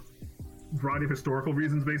Trotskyism for a variety of historical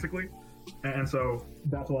reasons, basically. And so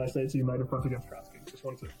that's why I say it's a United Front Against Trotsky. Just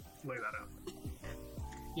wanted to lay that out.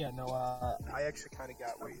 Yeah, no, I actually kind of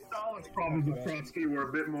got what you... Stalin's problems with Trotsky were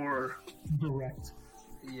a bit more direct.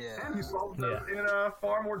 Yeah. And he solved them in a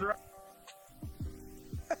far more direct...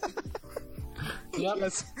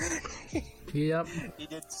 Yep. Yep. He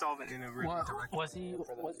did solve it in a really direct... He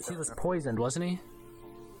was poisoned, wasn't he?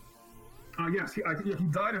 Yes, he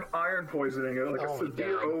died of iron poisoning, like a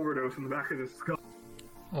severe overdose in the back of his skull.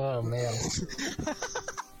 Oh, man.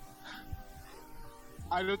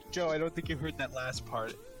 Joe, I don't think you heard that last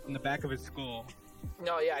part. In the back of his skull.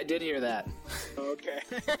 No, yeah, I did hear that. Okay.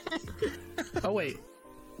 Oh, wait.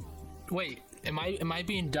 Am I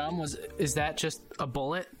being dumb? Is that just a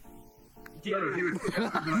bullet? Yeah, he was...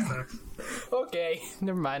 Okay,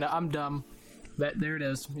 never mind. I'm dumb. There it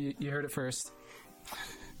is. You heard it first.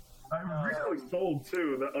 I was recently told,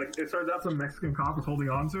 too, that like it turns out some Mexican cop was holding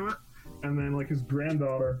on to it. And then, like, his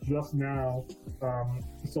granddaughter just now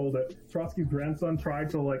sold it. Trotsky's grandson tried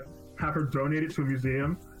to, like, have her donate it to a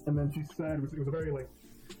museum. And then she said it was a very, like,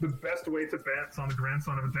 the best way to bet on the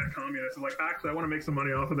grandson of a dead communist is, like, actually, I want to make some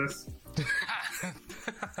money off of this.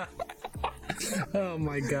 Oh,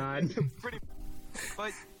 my God.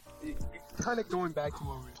 But, kind of going back to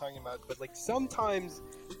what we were talking about, but, like, sometimes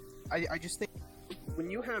I just think when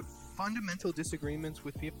you have fundamental disagreements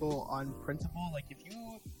with people on principle, like, if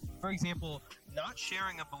you... For example, not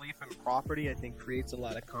sharing a belief in property, I think, creates a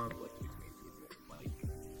lot of conflict between people. Like,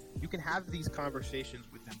 you can have these conversations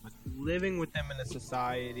with them, but living with them in a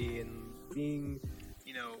society and being,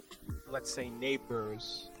 you know, let's say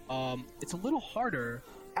neighbors, it's a little harder.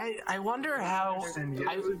 I wonder how.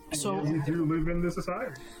 You do live in this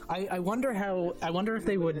society. I wonder how. I wonder if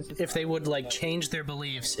they would like change their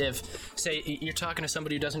beliefs. If, say, you're talking to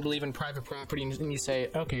somebody who doesn't believe in private property, and you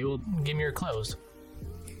say, "Okay, well, give me your clothes."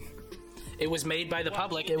 It was made by the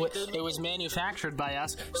public. It was manufactured by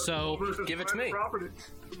us. So give it to me.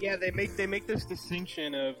 Yeah, they make this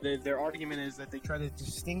distinction of their argument is that they try to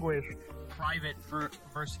distinguish private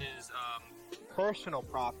versus personal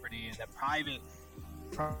property, and that private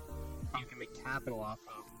property you can make capital off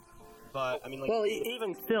of. But I mean, like, well,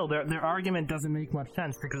 even still, their argument doesn't make much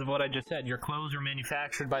sense because of what I just said. Your clothes are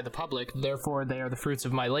manufactured by the public, therefore they are the fruits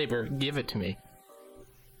of my labor. Give it to me.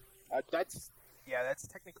 Yeah, that's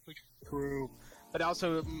technically true. But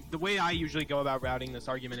also, the way I usually go about routing this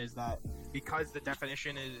argument is that because the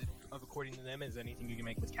definition according to them, is anything you can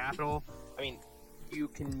make with capital. I mean, you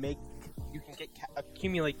can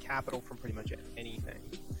accumulate capital from pretty much anything.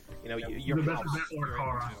 You know, your the house, best example are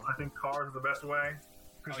cars. I think cars are the best way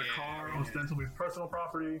because the car ostensibly is personal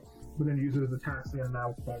property, but then use it as a tax and now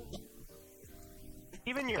it's private.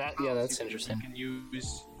 Even your house, that's interesting. You can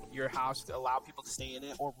use your house to allow people to stay in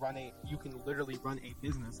it, or you can literally run a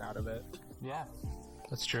business out of it. Yeah,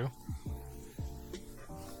 that's true.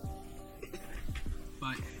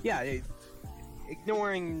 But yeah,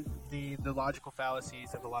 ignoring the logical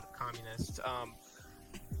fallacies of a lot of communists,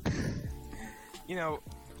 you know,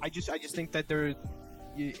 I just think that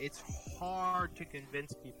it's hard to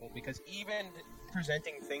convince people, because even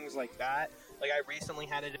presenting things like that, like I recently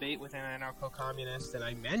had a debate with an anarcho-communist, and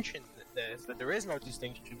I mentioned that there is no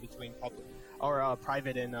distinction between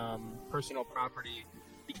private and personal property,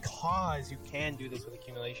 because you can do this with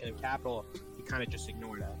accumulation of capital. He kind of just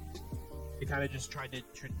ignored that. He kind of just tried to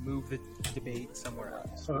move the debate somewhere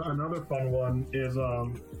else. Another fun one is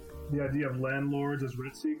the idea of landlords as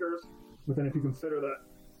rent seekers. But then, if you consider that,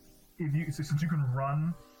 since you can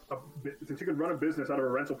run a business out of a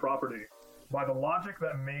rental property, by the same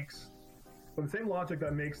logic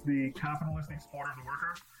that makes the capitalist the exploiter of the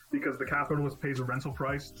worker, because the capitalist pays a rental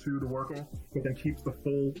price to the worker, but then keeps the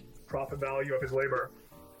full profit value of his labor.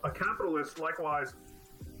 A capitalist likewise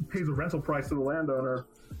pays a rental price to the landowner,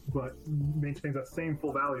 but maintains that same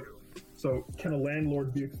full value. So, can a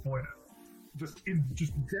landlord be exploited? Just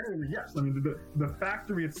generally, yes. I mean, the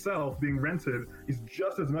factory itself being rented is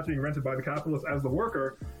just as much being rented by the capitalist as the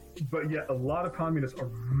worker, but yet a lot of communists are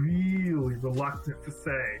really reluctant to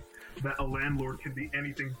say that a landlord can be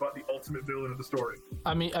anything but the ultimate villain of the story.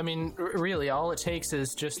 I mean, really, all it takes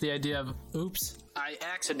is just the idea of, oops, I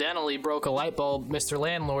accidentally broke a light bulb, Mr.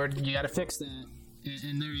 Landlord, you gotta fix that.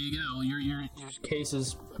 And there you go. Your case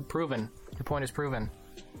is proven. Your point is proven.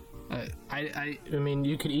 I mean,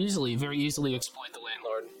 you could very easily exploit the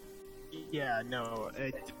landlord. Yeah, no,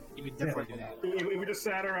 you would definitely do that. If we just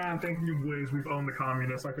sat around thinking of ways we've owned the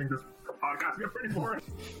communists, I think this podcast would get pretty boring.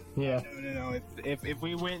 Yeah. No. If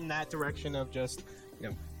we went in that direction of just, you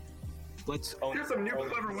know, let's own. Here's a new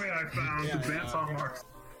clever way I found to dance on Marx.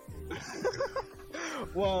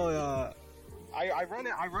 Well, I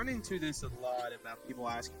run into this a lot about people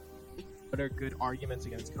asking what are good arguments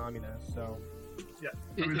against communists. So yeah,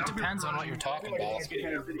 it depends on what you're talking about. A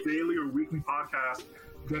daily or weekly podcast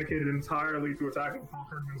dedicated entirely to attacking Paul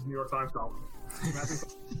Krugman's New York Times column.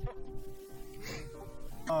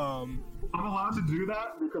 I'm allowed to do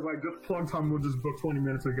that because I just plugged Tom Woods' book 20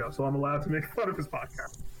 minutes ago, so I'm allowed to make fun of his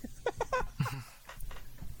podcast.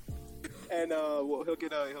 And he'll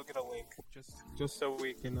get a link just so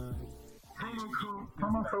we can.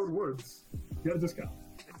 Promo code Woods. Get a discount.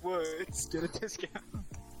 Woods, get a discount.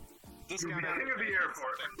 Discount at the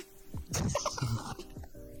airport.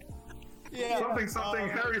 Yeah. Something.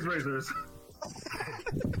 Harry's razors.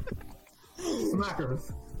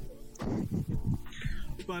 Smackers.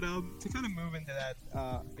 But to kind of move into that,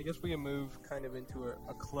 I guess we can move kind of into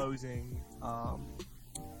a closing on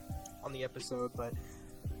the episode. But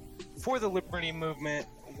for the Liberty Movement,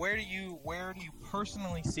 where do you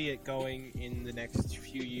personally see it going in the next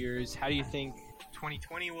few years? How do you think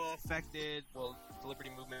 2020 will affect it? Will the Liberty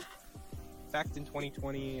Movement affect in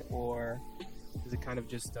 2020, or is it kind of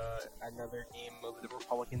just another game of the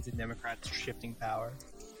Republicans and Democrats shifting power?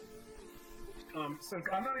 Since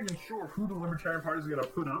I'm not even sure who the Libertarian Party is going to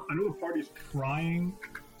put up, I know the party is trying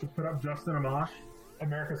to put up Justin Amash,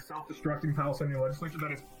 America's self-destructing Palestinian legislator.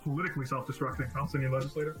 That is politically self-destructing Palestinian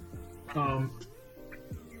legislator.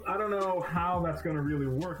 I don't know how that's going to really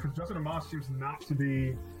work, because Justin Amash seems not to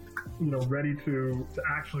be, ready to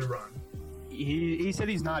actually run. He said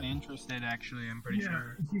he's not interested, actually, I'm pretty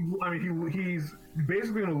sure. He's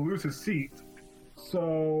basically going to lose his seat.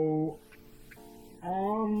 So,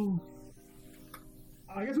 I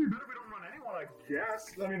guess we don't run anyone, I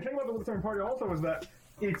guess. I mean, the thing about the Libertarian Party also is that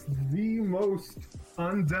it's the most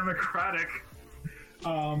undemocratic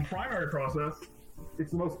primary process.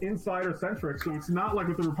 It's the most insider-centric, so it's not like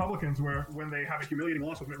with the Republicans where when they have a humiliating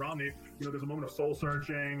loss with Mitt Romney, there's a moment of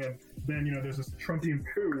soul-searching, and then, there's this Trumpian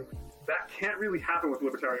coup. That can't really happen with the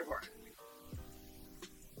Libertarian Party.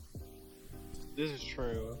 This is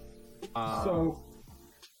true. So,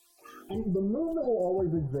 the movement will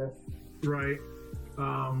always exist, right?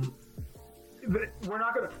 We're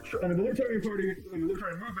not going to... And the Libertarian Party, the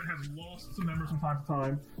Libertarian movement has lost some members from time to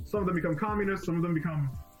time. Some of them become communists, some of them become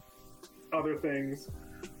other things.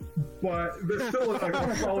 But there's still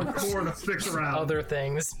a solid core that sticks around. Other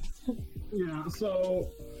things. Yeah, so...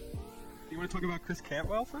 You want to talk about Chris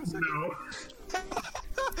Cantwell for a second? No.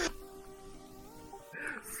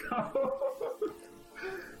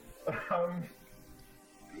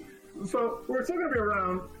 So we're still going to be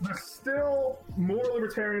around. There's still more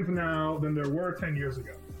libertarians now than there were 10 years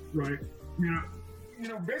ago, right?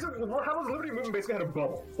 Basically, how was the Liberty Movement basically had a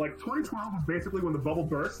bubble? Like 2012 was basically when the bubble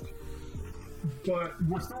burst, but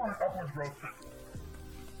we're still on an upwards growth path.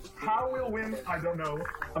 How we'll win, I don't know.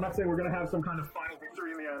 I'm not saying we're going to have some kind of final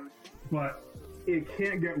victory in the end, but it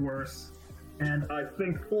can't get worse, and I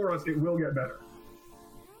think for us it will get better.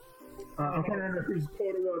 I'm trying to remember whose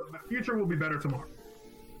quote it was. The future will be better tomorrow.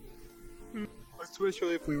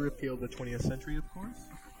 Especially if we repeal the 20th century, of course.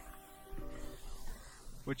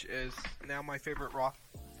 Which is now my favorite rock.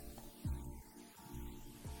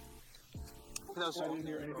 No, so I didn't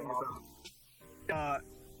hear anything about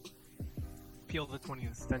Repeal the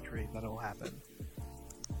 20th century, that'll happen.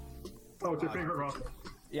 Oh, it's your favorite rock?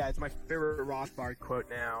 Yeah, it's my favorite Rothbard quote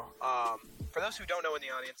now. For those who don't know in the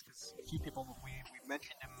audience, because a few people, we've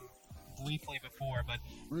mentioned him briefly before, but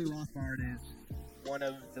Murray Rothbard is one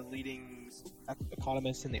of the leading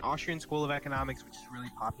economists in the Austrian School of Economics, which is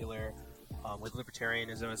really popular with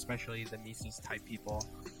libertarianism, especially the Mises type people,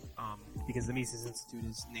 because the Mises Institute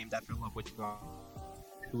is named after Ludwig von,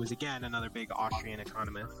 who was again another big Austrian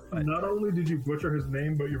economist. But not only did you butcher his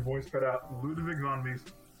name, but your voice cut out. Ludwig von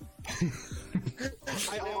Mises.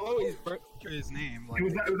 I always butcher his name. Like, it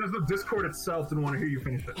was as the Discord itself didn't want to hear you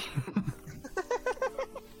finish it.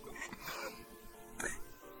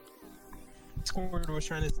 Discord was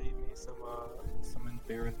trying to save me some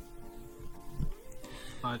embarrassment.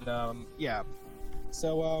 But yeah.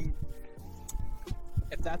 So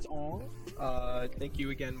if that's all, thank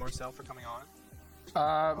you again, Marcel, for coming on.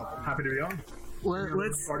 Happy to be on.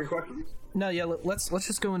 Let's party questions. No, yeah. Let's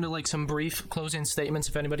just go into like some brief closing statements.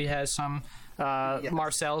 If anybody has some, Yes.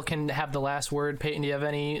 Marcel can have the last word. Peyton, do you have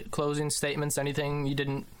any closing statements? Anything you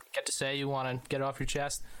didn't get to say you want to get off your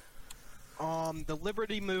chest? The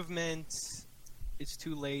Liberty Movement is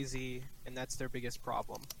too lazy, and that's their biggest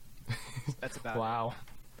problem. That's about it. Wow.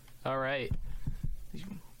 All right.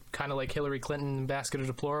 Kind of like Hillary Clinton and Basket of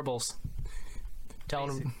Deplorables.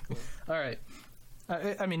 Telling them. All right.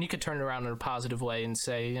 I mean, you could turn it around in a positive way and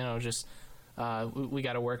say, just we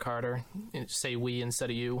got to work harder. Say we instead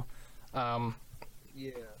of you.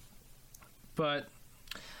 Yeah. But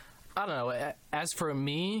I don't know. As for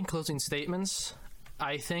me, closing statements,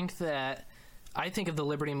 I think of the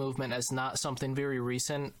Liberty Movement as not something very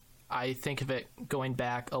recent. I think of it going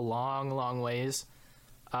back a long, long ways.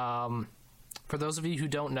 For those of you who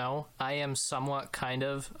don't know, I am somewhat kind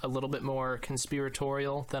of a little bit more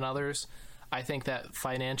conspiratorial than others. I think that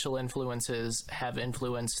financial influences have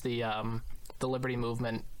influenced the Liberty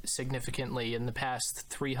Movement significantly in the past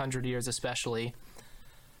 300 years especially.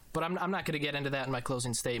 But I'm not going to get into that in my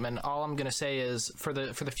closing statement. All I'm going to say is for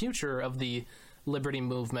the future of the Liberty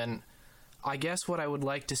Movement, I guess what I would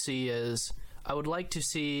like to see is I would like to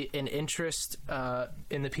see an interest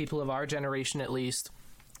in the people of our generation at least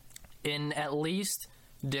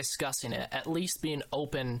discussing it, at least being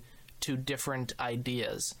open to different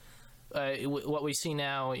ideas. What we see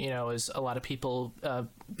now, is a lot of people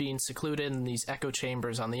being secluded in these echo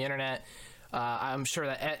chambers on the internet. I'm sure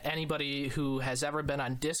that anybody who has ever been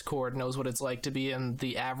on Discord knows what it's like to be in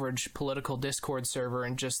the average political Discord server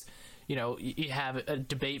and just, you have a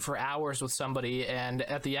debate for hours with somebody, and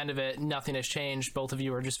at the end of it, nothing has changed. Both of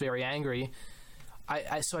you are just very angry.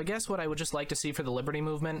 So I guess what I would just like to see for the Liberty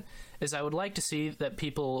Movement is I would like to see that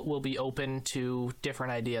people will be open to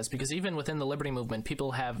different ideas, because even within the Liberty Movement,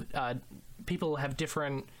 people have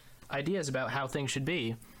different ideas about how things should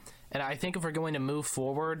be. And I think if we're going to move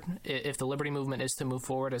forward, if the Liberty Movement is to move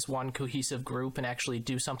forward as one cohesive group and actually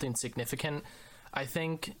do something significant, I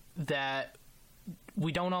think that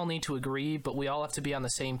we don't all need to agree, but we all have to be on the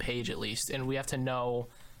same page at least, and we have to know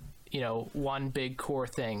one big core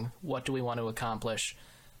thing. What do we want to accomplish?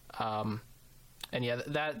 And yeah,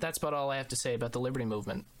 that's about all I have to say about the Liberty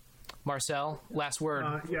Movement. Marcel, last word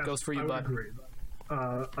goes for you, bud. Agree.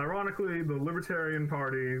 Ironically, the Libertarian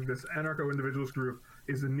Party, this anarcho-individualist group,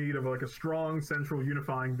 is in need of like a strong, central,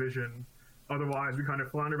 unifying vision. Otherwise, we kind of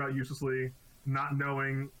flounder about uselessly, not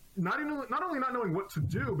only not knowing what to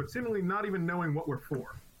do, but seemingly not even knowing what we're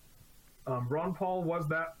for. Ron Paul was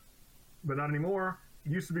that, but not anymore.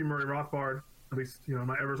 It used to be Murray Rothbard, at least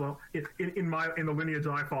my Eversole, in the lineage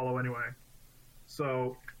I follow anyway.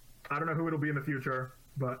 So I don't know who it'll be in the future,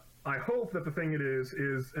 but I hope that the thing it is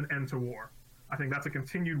an end to war. I think that's I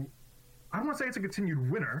don't want to say it's a continued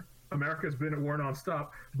winner. America's been at war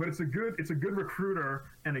nonstop, but it's a good recruiter,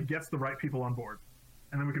 and it gets the right people on board.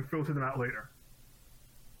 and then we can filter them out later.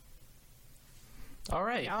 All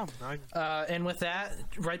right. Yeah, And with that,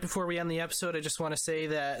 right before we end the episode, I just want to say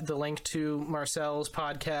that the link to Marcel's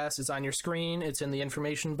podcast is on your screen. It's in the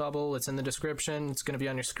information bubble. It's in the description. It's going to be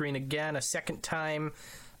on your screen again a second time.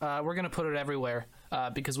 We're going to put it everywhere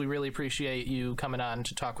because we really appreciate you coming on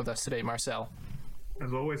to talk with us today, Marcel.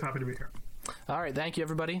 As always, happy to be here. All right. Thank you,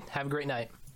 everybody. Have a great night.